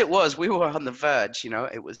 But as it was, we were on the verge.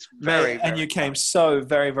 It was very, and you came so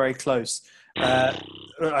very, very close. I'm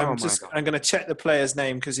going to check the player's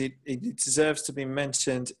name, because he deserves to be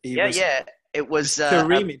mentioned. It was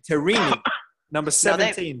Taremi. Number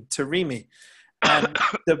 17, Taremi. and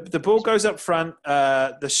the ball goes up front.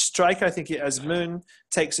 The striker, I think it as Moon,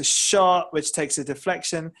 takes a shot, which takes a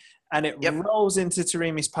deflection, and it rolls into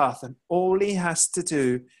Taremi's path. And all he has to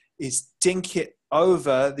do is dink it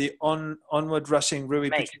over the onward rushing Rui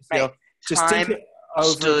Patricio. Just dink it over.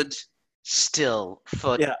 Stood still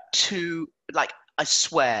for two. Like I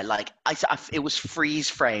swear, like it was freeze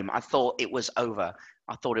frame. I thought it was over.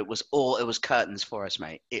 I thought it was curtains for us,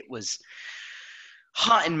 mate. It was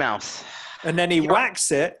heart in mouth. And then he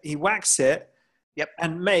whacks it. Yep.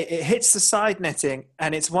 And mate, it hits the side netting,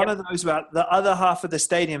 and it's one of those where the other half of the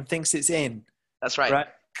stadium thinks it's in. That's right. Right?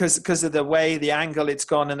 Because of the angle it's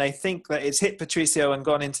gone, and they think that it's hit Patricio and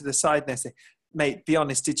gone into the side netting. Mate, be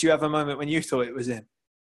honest, did you have a moment when you thought it was in?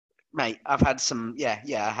 Mate, I've had some. Yeah,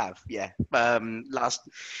 I have. Yeah. The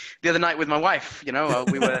other night with my wife,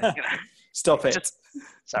 we were. Stop it.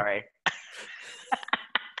 Sorry.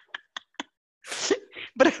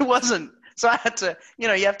 But it wasn't. So I had to, you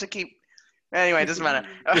have to keep. Anyway, it doesn't matter.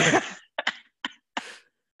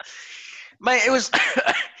 Mate, it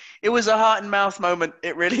was a heart and mouth moment.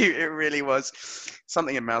 It really was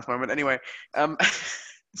something in mouth moment. Anyway,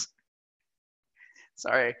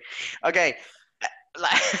 sorry. Okay,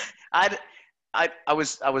 I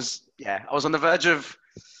was on the verge of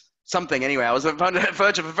something. Anyway, I was on the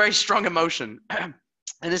verge of a very strong emotion, and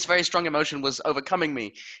this very strong emotion was overcoming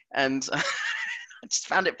me, and I just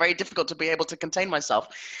found it very difficult to be able to contain myself,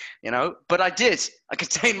 But I did. I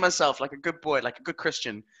contained myself like a good boy, like a good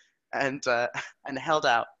Christian, and held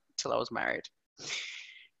out till I was married.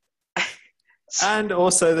 And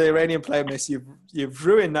also the Iranian player miss. You've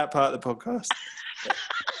ruined that part of the podcast.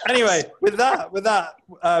 Anyway, with that, we're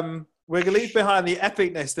going to leave behind the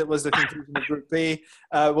epicness that was the conclusion of Group B.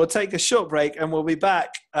 We'll take a short break, and we'll be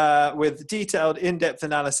back with detailed, in-depth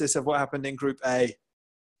analysis of what happened in Group A.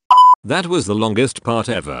 That was the longest part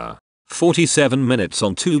ever. 47 minutes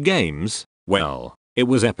on 2 games. Well, it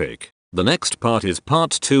was epic. The next part is part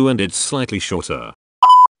 2, and it's slightly shorter.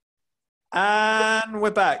 And we're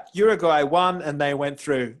back. Uruguay won and they went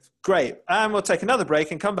through. Great. And we'll take another break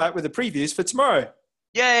and come back with the previews for tomorrow.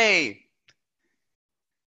 Yay!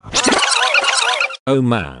 Oh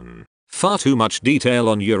man. Far too much detail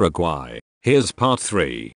on Uruguay. Here's part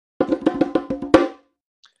 3.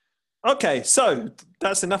 Okay, so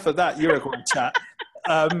that's enough of that Uruguay chat.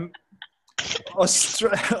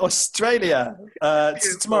 Australia.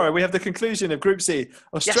 Tomorrow we have the conclusion of Group C.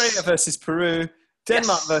 Australia versus Peru.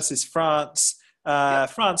 Denmark versus France.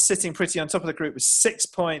 France sitting pretty on top of the group with 6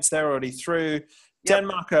 points. They're already through.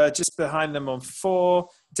 Denmark are just behind them on 4.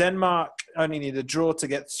 Denmark only need a draw to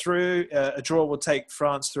get through. A draw will take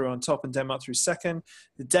France through on top and Denmark through second.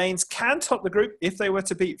 The Danes can top the group if they were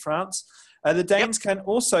to beat France. The Danes can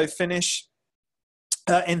also finish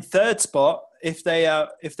in third spot if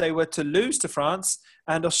they were to lose to France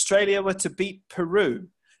and Australia were to beat Peru.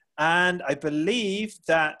 And I believe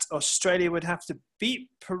that Australia would have to beat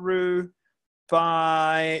Peru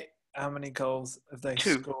by how many goals have they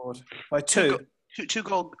scored? By 2. Two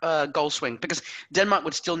goal swing, because Denmark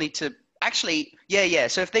would still need to actually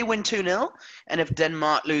so if they win 2-0 and if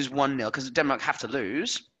Denmark lose 1-0, because Denmark have to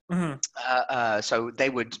lose, so they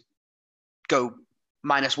would go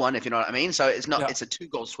 -1, if you know what I mean. So it's not it's a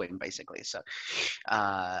 2-goal swing basically. So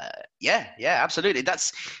absolutely.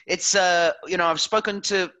 I've spoken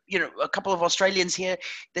to a couple of Australians here.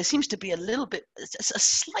 There seems to be a little bit a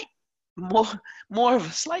slight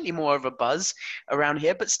slightly more of a buzz around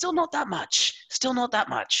here, but still not that much.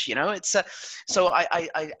 It's so I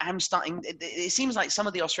am starting. It seems like some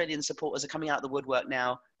of the Australian supporters are coming out of the woodwork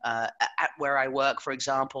now, at where I work, for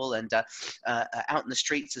example, and out in the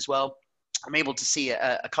streets as well. I'm able to see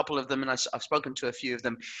a couple of them, and I've spoken to a few of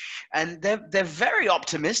them, and they're very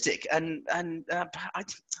optimistic, and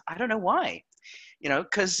I don't know why.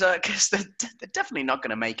 Because they're definitely not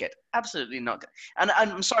going to make it. Absolutely not. And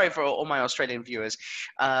I'm sorry for all my Australian viewers,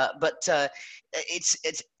 but it's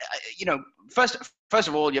first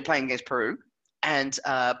of all, you're playing against Peru, and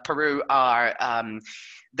Peru are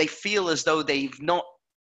they feel as though they've not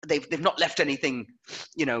left anything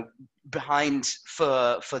behind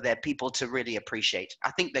for their people to really appreciate. I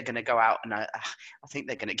think they're going to go out and I think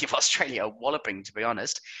they're going to give Australia a walloping, to be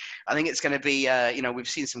honest. I think it's going to be, we've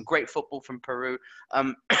seen some great football from Peru.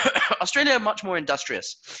 Australia are much more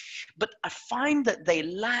industrious, but I find that they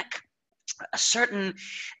lack a certain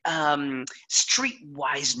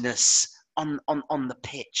streetwiseness on the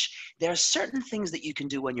pitch. There are certain things that you can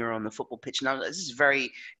do when you're on the football pitch. Now, this is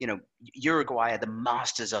very, Uruguay are the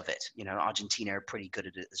masters of it. Argentina are pretty good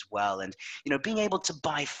at it as well. And, being able to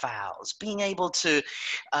buy fouls, being able to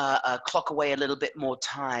clock away a little bit more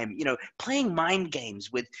time, playing mind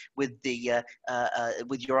games with the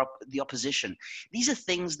opposition. These are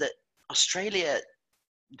things that Australia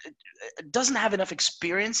doesn't have enough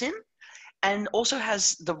experience in, and also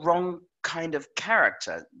has the wrong kind of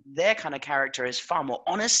character. Their kind of character is far more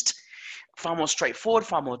honest, far more straightforward,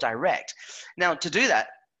 far more direct. Now, to do that,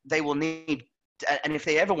 they will need, and if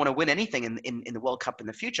they ever want to win anything in the World Cup in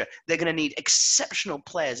the future, they're going to need exceptional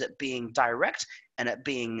players at being direct and at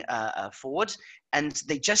being forward. And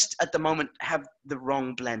they just, at the moment, have the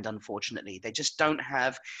wrong blend, unfortunately. They just don't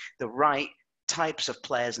have the right types of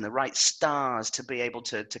players and the right stars to be able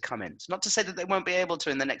to come in. It's not to say that they won't be able to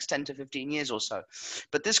in the next 10 to 15 years or so.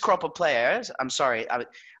 But this crop of players, I'm sorry,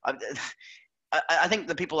 I think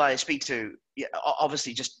the people I speak to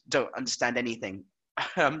obviously just don't understand anything.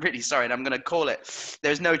 I'm really sorry, and I'm going to call it.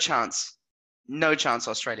 There's no chance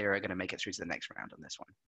Australia are going to make it through to the next round on this one.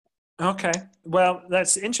 Okay. Well,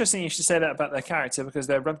 that's interesting you should say that about their character, because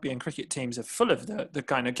their rugby and cricket teams are full of the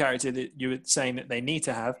kind of character that you were saying that they need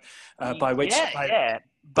to have, by which I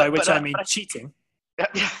mean cheating.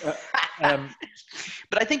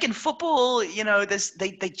 But I think in football,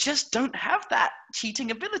 they just don't have that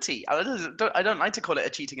cheating ability. I don't like to call it a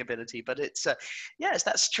cheating ability, but it's it's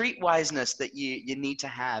that streetwiseness that you need to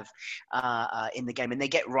have in the game. And they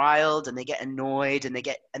get riled and they get annoyed and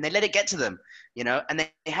they let it get to them, and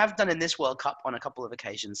they have done in this World Cup on a couple of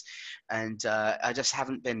occasions. And I just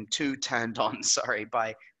haven't been too turned on, sorry,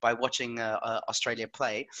 by watching Australia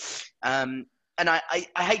play. And I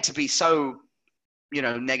hate to be so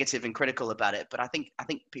negative and critical about it, but I think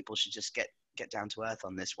people should just get down to earth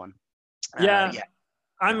on this one.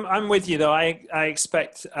 I'm with you though. I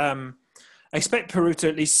expect Peru to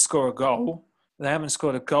at least score a goal. They haven't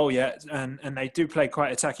scored a goal yet, and they do play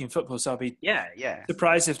quite attacking football. So I'll be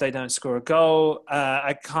surprised if they don't score a goal.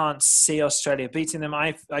 I can't see Australia beating them.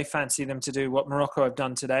 I fancy them to do what Morocco have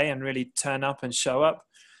done today and really turn up and show up.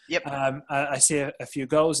 Yep. I see a few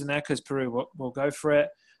goals in there because Peru will go for it.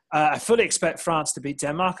 I fully expect France to beat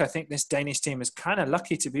Denmark. I think this Danish team is kind of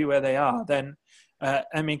lucky to be where they are. Then,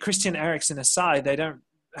 Christian Eriksen aside, they don't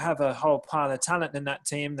have a whole pile of talent in that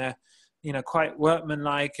team. They're, quite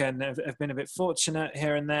workmanlike and have been a bit fortunate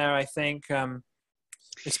here and there, I think,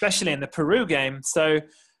 especially in the Peru game. So,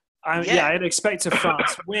 I'd expect a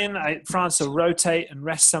France win. France will rotate and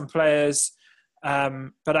rest some players,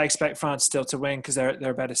 but I expect France still to win because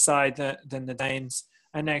they're a better side than the Danes.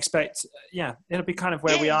 And I expect, it'll be kind of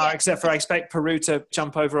where we are, except for I expect Peru to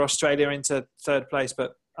jump over Australia into third place,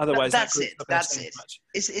 but otherwise that's it.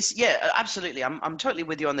 It's absolutely. I'm totally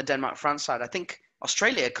with you on the Denmark-France side. I think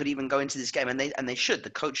Australia could even go into this game, and they should. The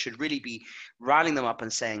coach should really be riling them up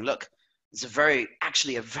and saying, "Look, it's a very,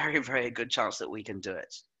 very good chance that we can do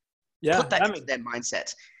it." Yeah, put that into their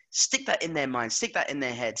mindset. Stick that in their minds, stick that in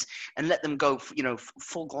their heads, and let them go,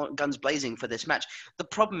 full guns blazing for this match. The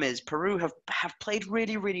problem is Peru have played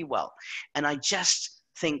really, really well, and I just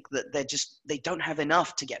think that they don't have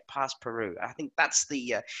enough to get past Peru. I think that's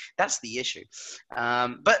the issue.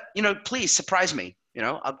 But please surprise me.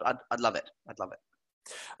 I'd love it. I'd love it.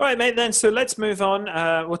 All right, mate. Then so let's move on.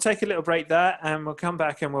 We'll take a little break there, and we'll come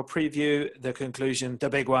back and we'll preview the conclusion, the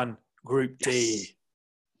big one, Group D.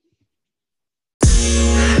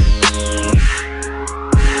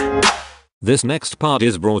 This next part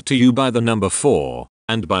is brought to you by the number 4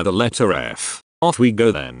 and by the letter F. Off we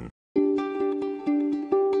go then.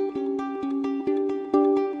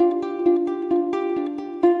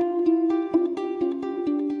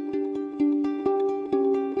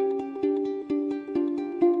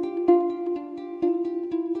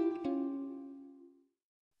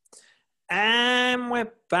 And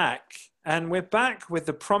we're back. And we're back with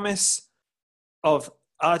the promise of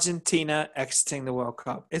Argentina exiting the World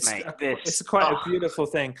Cup. It's quite a beautiful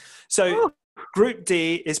thing. So Group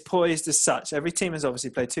D is poised as such. Every team has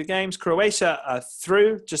obviously played 2 games. Croatia are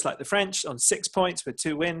through, just like the French, on 6 points with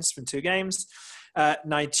 2 wins from 2 games.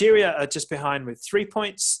 Nigeria are just behind with 3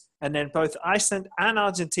 points. And then both Iceland and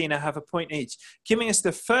Argentina have a point each, giving us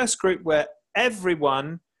the first group where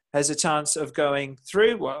everyone has a chance of going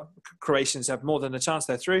through. Well, Croatians have more than a chance,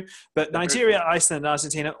 they're through. But Nigeria, Iceland, and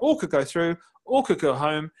Argentina all could go through, all could go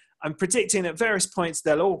home. I'm predicting at various points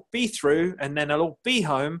they'll all be through and then they'll all be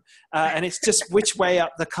home. And it's just which way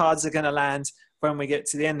up the cards are going to land when we get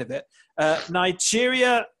to the end of it.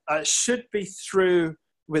 Nigeria should be through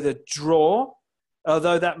with a draw,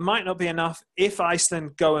 although that might not be enough if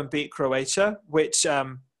Iceland go and beat Croatia, which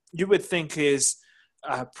you would think is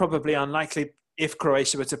probably unlikely if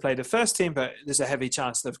Croatia were to play the first team, but there's a heavy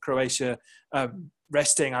chance of Croatia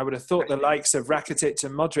resting. I would have thought the likes of Rakitic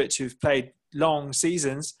and Modric, who've played long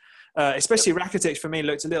seasons, especially Rakitic for me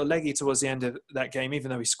looked a little leggy towards the end of that game, even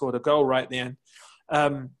though he scored a goal right at the end.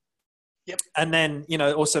 And then,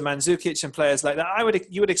 also Mandzukic and players like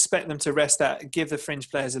that, you would expect them to rest that, give the fringe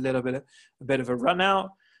players a bit of a run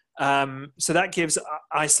out. So that gives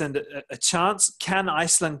Iceland a chance. Can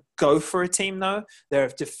Iceland go for a team though? They're a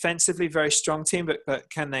defensively very strong team, but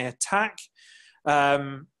can they attack?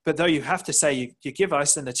 But though you have to say you give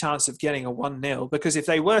Iceland a chance of getting a 1-0, because if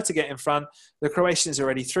they were to get in front, the Croatians are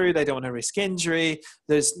already through. They don't want to risk injury.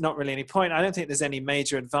 There's not really any point. I don't think there's any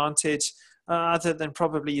major advantage other than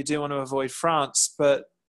probably you do want to avoid France. But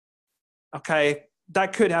okay,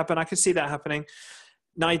 that could happen. I could see that happening.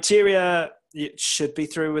 Nigeria should be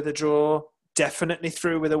through with a draw, definitely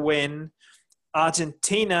through with a win.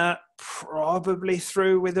 Argentina probably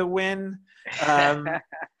through with a win.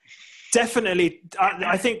 Definitely,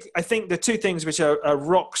 I think the two things which are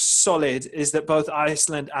rock solid is that both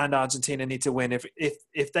Iceland and Argentina need to win.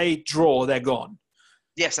 If they draw, they're gone.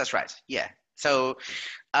 Yes, that's right. Yeah. So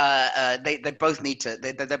they both need to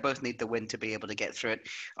they both need the win to be able to get through it.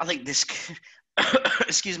 I think this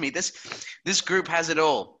excuse me, this group has it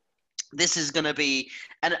all. This is going to be,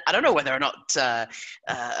 and I don't know whether or not the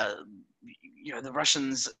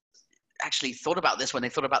Russians actually thought about this when they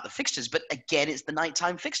thought about the fixtures, but again, it's the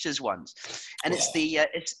nighttime fixtures ones, and it's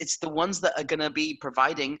the ones that are going to be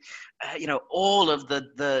providing, all of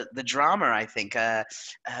the drama. I think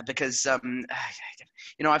because I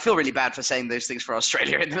feel really bad for saying those things for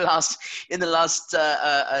Australia in the last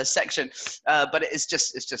section, but it's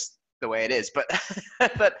just the way it is. But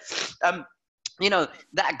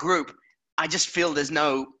that group, I just feel there's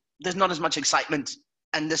not as much excitement.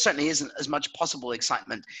 And there certainly isn't as much possible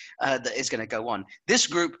excitement that is going to go on. This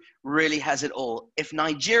group really has it all. If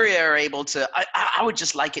Nigeria are able to, I would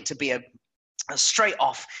just like it to be a straight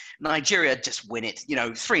off Nigeria just win it,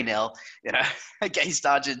 3-0, against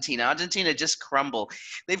Argentina. Argentina just crumble.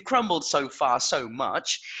 They've crumbled so far so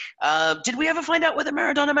much. Did we ever find out whether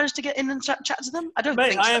Maradona managed to get in and chat to them? I don't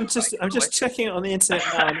think so. I'm just checking it on the internet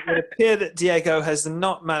now. It would appear that Diego has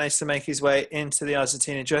not managed to make his way into the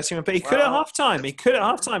Argentina dressing room, but he could at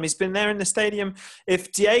halftime. He's been there in the stadium.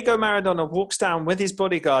 If Diego Maradona walks down with his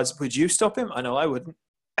bodyguards, would you stop him? I know I wouldn't.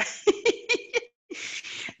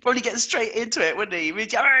 Probably get straight into it, wouldn't he?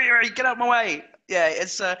 Get out of my way. Yeah,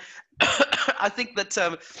 it's. I think that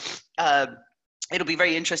it'll be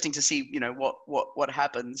very interesting to see, what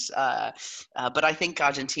happens. But I think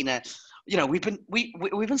Argentina, we've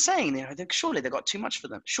been saying, surely they got too much for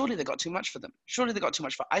them. Surely they got too much for them. Surely they got too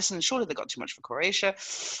much for Iceland. Surely they got too much for Croatia.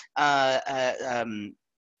 Are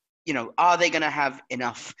they going to have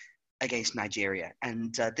enough against Nigeria?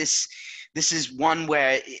 And this is one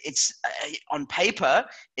where it's on paper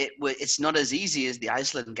it's not as easy as the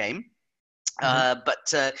Iceland game,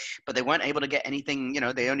 but they weren't able to get anything.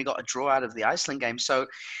 They only got a draw out of the Iceland game. So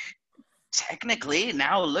technically,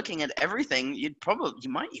 now looking at everything, you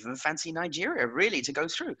might even fancy Nigeria really to go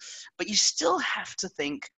through. But you still have to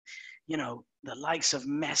think, the likes of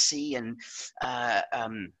Messi and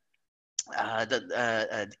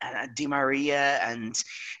Di Maria and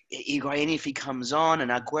Higuain if he comes on,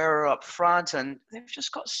 and Aguero up front, and they've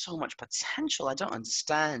just got so much potential. I don't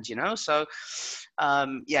understand, So,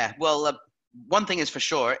 one thing is for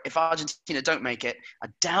sure: if Argentina don't make it, I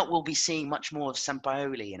doubt we'll be seeing much more of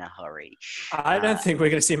Sampaoli in a hurry. I don't think we're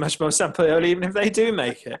going to see much more Sampaoli, even if they do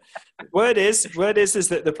make it. Word is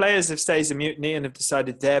that the players have staged a mutiny and have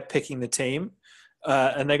decided they're picking the team.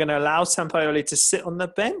 And they're going to allow Sampaoli to sit on the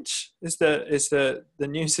bench. Is the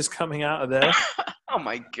news is coming out of there? Oh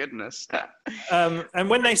my goodness! And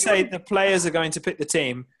when they say the players are going to pick the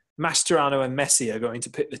team, Mascherano and Messi are going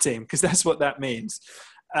to pick the team, because that's what that means.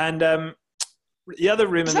 And the other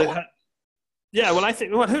rumor I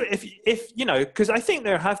think because I think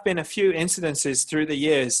there have been a few incidences through the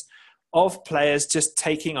years of players just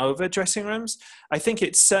taking over dressing rooms. I think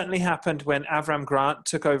it certainly happened when Avram Grant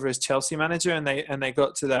took over as Chelsea manager and they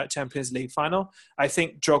got to that Champions League final. I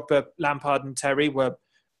think Drogba, Lampard and Terry were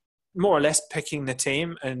more or less picking the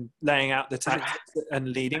team and laying out the tactics and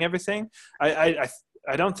leading everything. I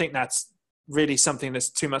don't think that's really something that's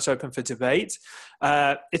too much open for debate.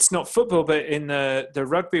 It's not football, but in the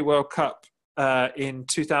Rugby World Cup in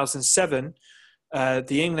 2007,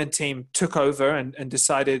 the England team took over and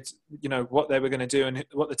decided, what they were going to do and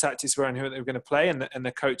what the tactics were and who they were going to play. And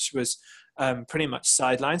the coach was pretty much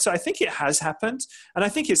sidelined. So I think it has happened. And I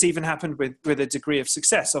think it's even happened with a degree of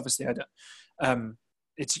success. Obviously, I don't,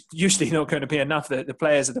 it's usually not going to be enough. That the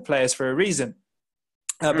players are the players for a reason.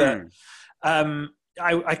 But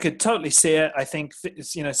I could totally see it. I think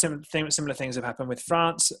similar things have happened with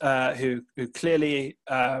France, who clearly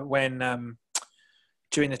when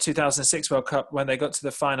during the 2006 World Cup, when they got to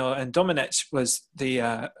the final and Domenech was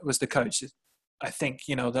the coach, I think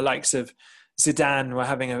the likes of Zidane were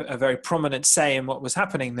having a very prominent say in what was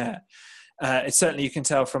happening there. It's certainly, you can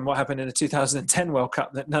tell from what happened in the 2010 World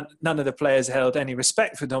Cup that none of the players held any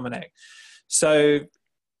respect for Domenech. So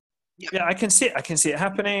yeah, I can see it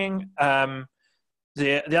happening.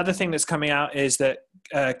 The other thing that's coming out is that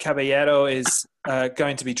Caballero is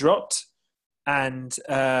going to be dropped, and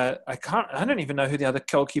I don't even know who the other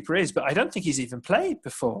goalkeeper is, but I don't think he's even played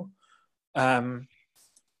before. I'm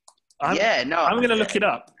going to look it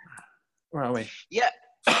up. Where are we? Yeah.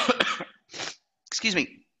 Excuse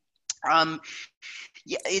me.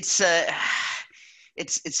 Yeah, it's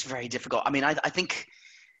very difficult. I mean, I think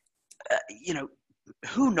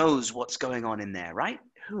who knows what's going on in there, right?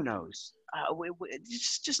 Who knows?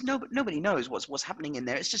 Nobody knows what's happening in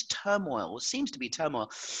there. It's just turmoil. It seems to be turmoil.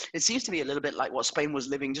 It seems to be a little bit like what Spain was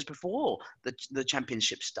living just before the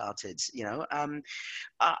championship started.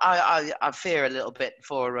 I fear a little bit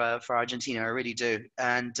for Argentina. I really do.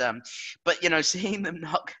 And but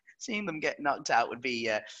seeing them get knocked out would be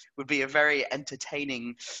a very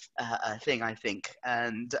entertaining thing, I think,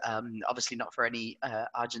 and obviously not for any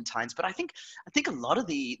Argentines. But I think a lot of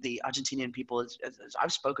the Argentinian people, as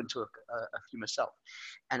I've spoken to a few myself,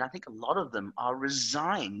 and I think a lot of them are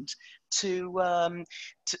resigned to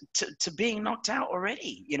being knocked out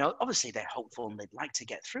already. Obviously they're hopeful and they'd like to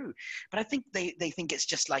get through, but I think they think it's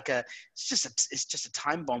just a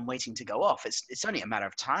time bomb waiting to go off. It's only a matter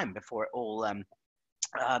of time before it all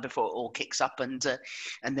kicks up and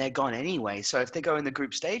they're gone anyway. So if they go in the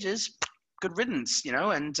group stages, good riddance,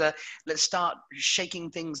 and let's start shaking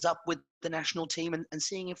things up with the national team and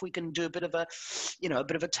seeing if we can do a bit of a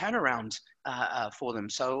turnaround for them.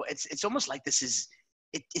 So it's almost like this is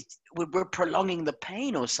we're prolonging the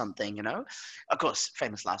pain or something, Of course,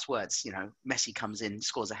 famous last words, Messi comes in,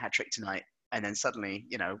 scores a hat-trick tonight, and then suddenly,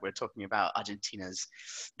 we're talking about Argentina's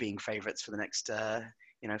being favourites for the next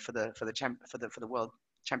for the World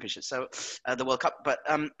Championship, so the World Cup. But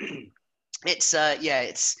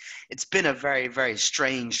it's been a very, very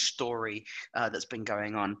strange story that's been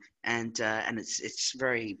going on, and it's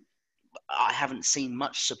very. I haven't seen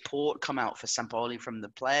much support come out for Sampaoli from the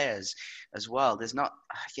players as well. There's not,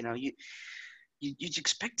 you'd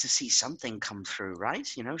expect to see something come through, right?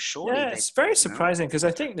 Surely. Yeah, it's very surprising because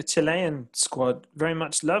I think the Chilean squad very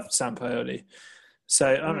much loved Sampaoli. So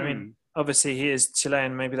I mean, obviously he is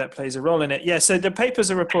Chilean. Maybe that plays a role in it. Yeah. So the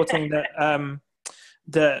papers are reporting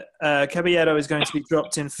that Caballero is going to be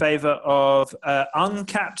dropped in favour of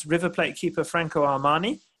uncapped River Plate keeper Franco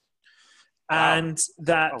Armani, and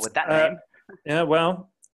that with that name, yeah,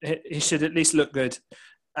 well, he should at least look good.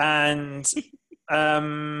 And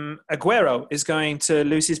Aguero is going to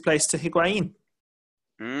lose his place to Higuain.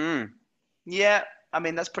 Yeah. I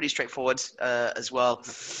mean, that's pretty straightforward as well.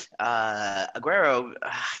 Aguero,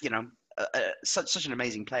 such an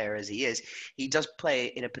amazing player as he is, he does play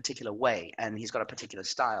in a particular way, and he's got a particular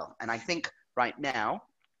style. And I think right now,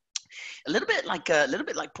 a little bit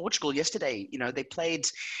like Portugal yesterday, they played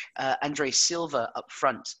Andre Silva up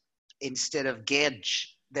front instead of Guedes.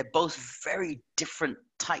 They're both very different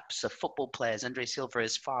types of football players. Andre Silva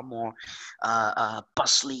is far more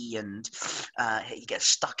bustly, and he gets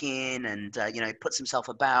stuck in, and he puts himself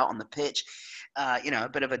about on the pitch. A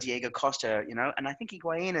bit of a Diego Costa, and I think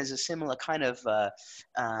Higuain is a similar kind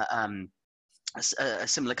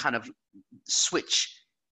of switch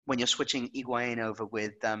when you're switching Higuain over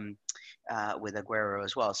with Aguero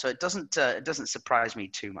as well. So it doesn't surprise me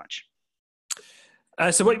too much.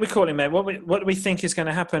 So what are we calling, mate? What do we think is going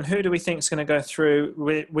to happen? Who do we think is going to go through?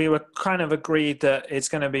 We were kind of agreed that it's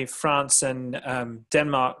going to be France and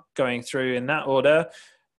Denmark going through in that order.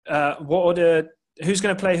 What order? Who's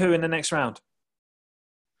going to play who in the next round?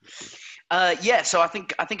 So I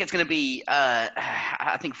think it's going to be.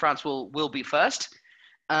 I think France will be first,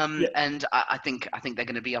 and I think they're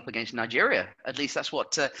going to be up against Nigeria. At least that's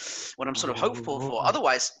what I'm sort of hopeful for.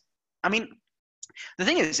 Otherwise, I mean. The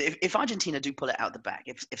thing is, if Argentina do pull it out the back,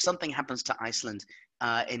 if something happens to Iceland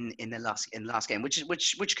in the last game,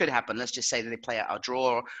 which could happen, let's just say that they play out a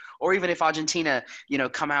draw, or even if Argentina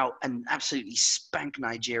come out and absolutely spank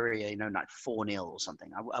Nigeria, like 4-0 or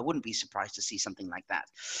something, I wouldn't be surprised to see something like that,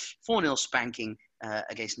 4-0 spanking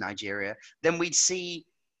against Nigeria. Then we'd see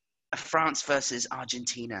a France versus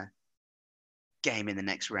Argentina game in the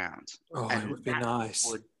next round. Oh, and it would be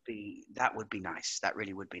nice. That would be nice. That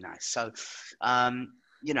really would be nice. So,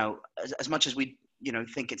 you know, as much as we, you know,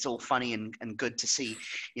 think it's all funny and good to see,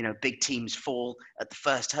 you know, big teams fall at the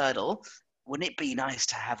first hurdle, wouldn't it be nice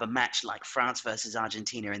to have a match like France versus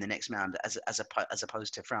Argentina in the next round, as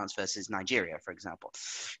opposed to France versus Nigeria, for example?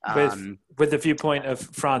 With the viewpoint of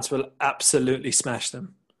France will absolutely smash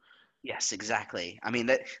them. Yes, exactly. I mean,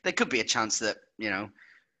 there could be a chance that, you know,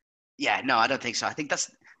 yeah, no, I don't think so. I think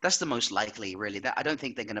that's the most likely, really. That I don't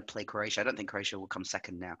think they're going to play Croatia. I don't think Croatia will come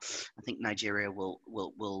second now. I think Nigeria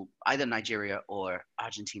will either Nigeria or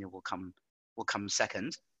Argentina will come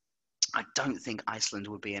second. I don't think Iceland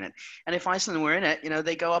would be in it. And if Iceland were in it, you know,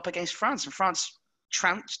 they go up against France, and France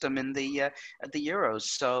trounced them in the at the Euros.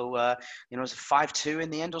 So you know, it was 5-2 in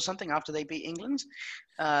the end or something after they beat England.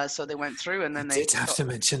 So they went through, and then You did have to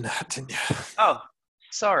mention that, didn't you? Oh,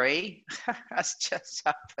 sorry, that's just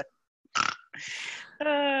happened.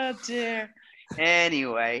 Oh dear.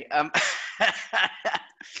 Anyway,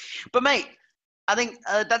 but mate, I think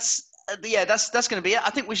that's going to be it. I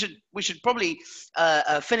think we should probably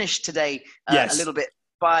finish today a little bit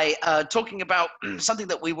by talking about something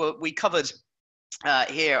that we covered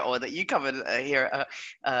here, or that you covered here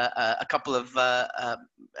a couple of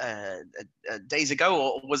days ago,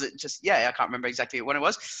 or was it just? Yeah, I can't remember exactly when it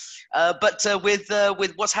was. But with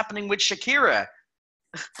what's happening with Shakira.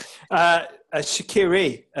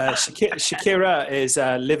 Shakira is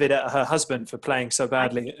livid at her husband for playing so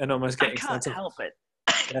badly and almost getting sent off. I can't help it.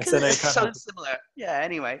 Yes, it's so similar. Yeah.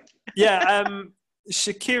 Anyway. Yeah.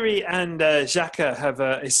 Shaqiri and Xhaka have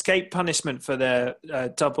escaped punishment for their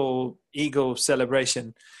double eagle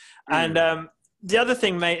celebration. And the other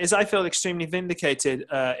thing, mate, is I feel extremely vindicated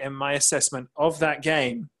in my assessment of that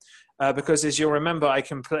game. Because as you'll remember, I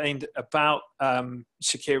complained about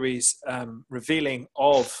Shaqiri's revealing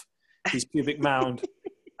of his pubic mound.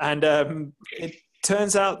 And it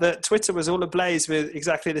turns out that Twitter was all ablaze with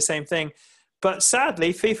exactly the same thing. But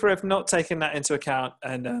sadly, FIFA have not taken that into account.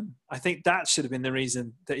 And I think that should have been the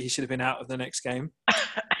reason that he should have been out of the next game.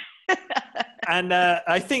 And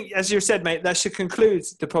I think, as you said, mate, that should conclude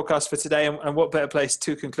the podcast for today. And what better place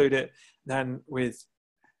to conclude it than with...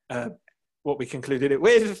 what we concluded it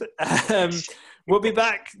with. We'll be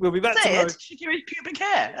back tomorrow. Shakira's pubic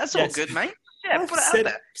hair. That's all good, mate. Yeah, put it out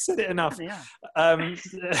there. Said it enough.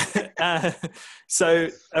 So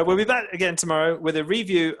we'll be back again tomorrow with a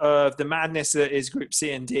review of the madness that is Group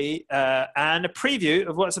C and D, and a preview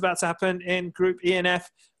of what's about to happen in Group E and F.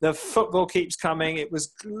 The football keeps coming. It was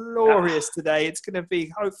glorious today. It's going to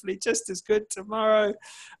be hopefully just as good tomorrow.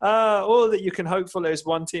 All that you can hope for is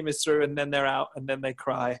one team is through and then they're out and then they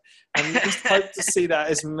cry. And you just hope to see that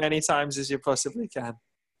as many times as you possibly can.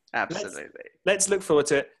 Absolutely. Let's look forward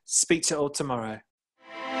to it. Speak to you all tomorrow.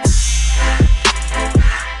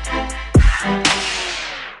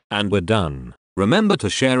 And we're done. Remember to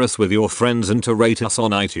share us with your friends and to rate us on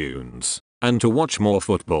iTunes. And to watch more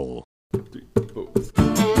football.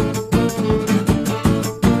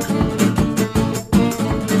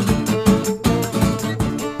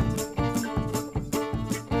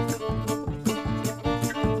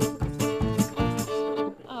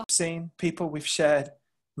 Seen people we've shared,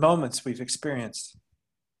 moments we've experienced.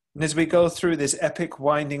 And as we go through this epic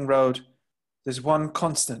winding road, there's one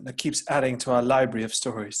constant that keeps adding to our library of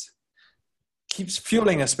stories. Keeps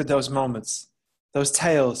fueling us with those moments, those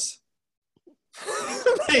tales.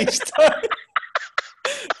 Mate,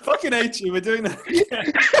 fucking hate you, we're doing that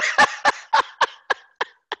again.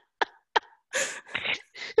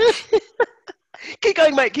 Keep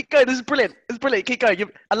going, mate. Keep going. This is brilliant. It's brilliant. Keep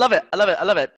going. I love it. I love it. I love it.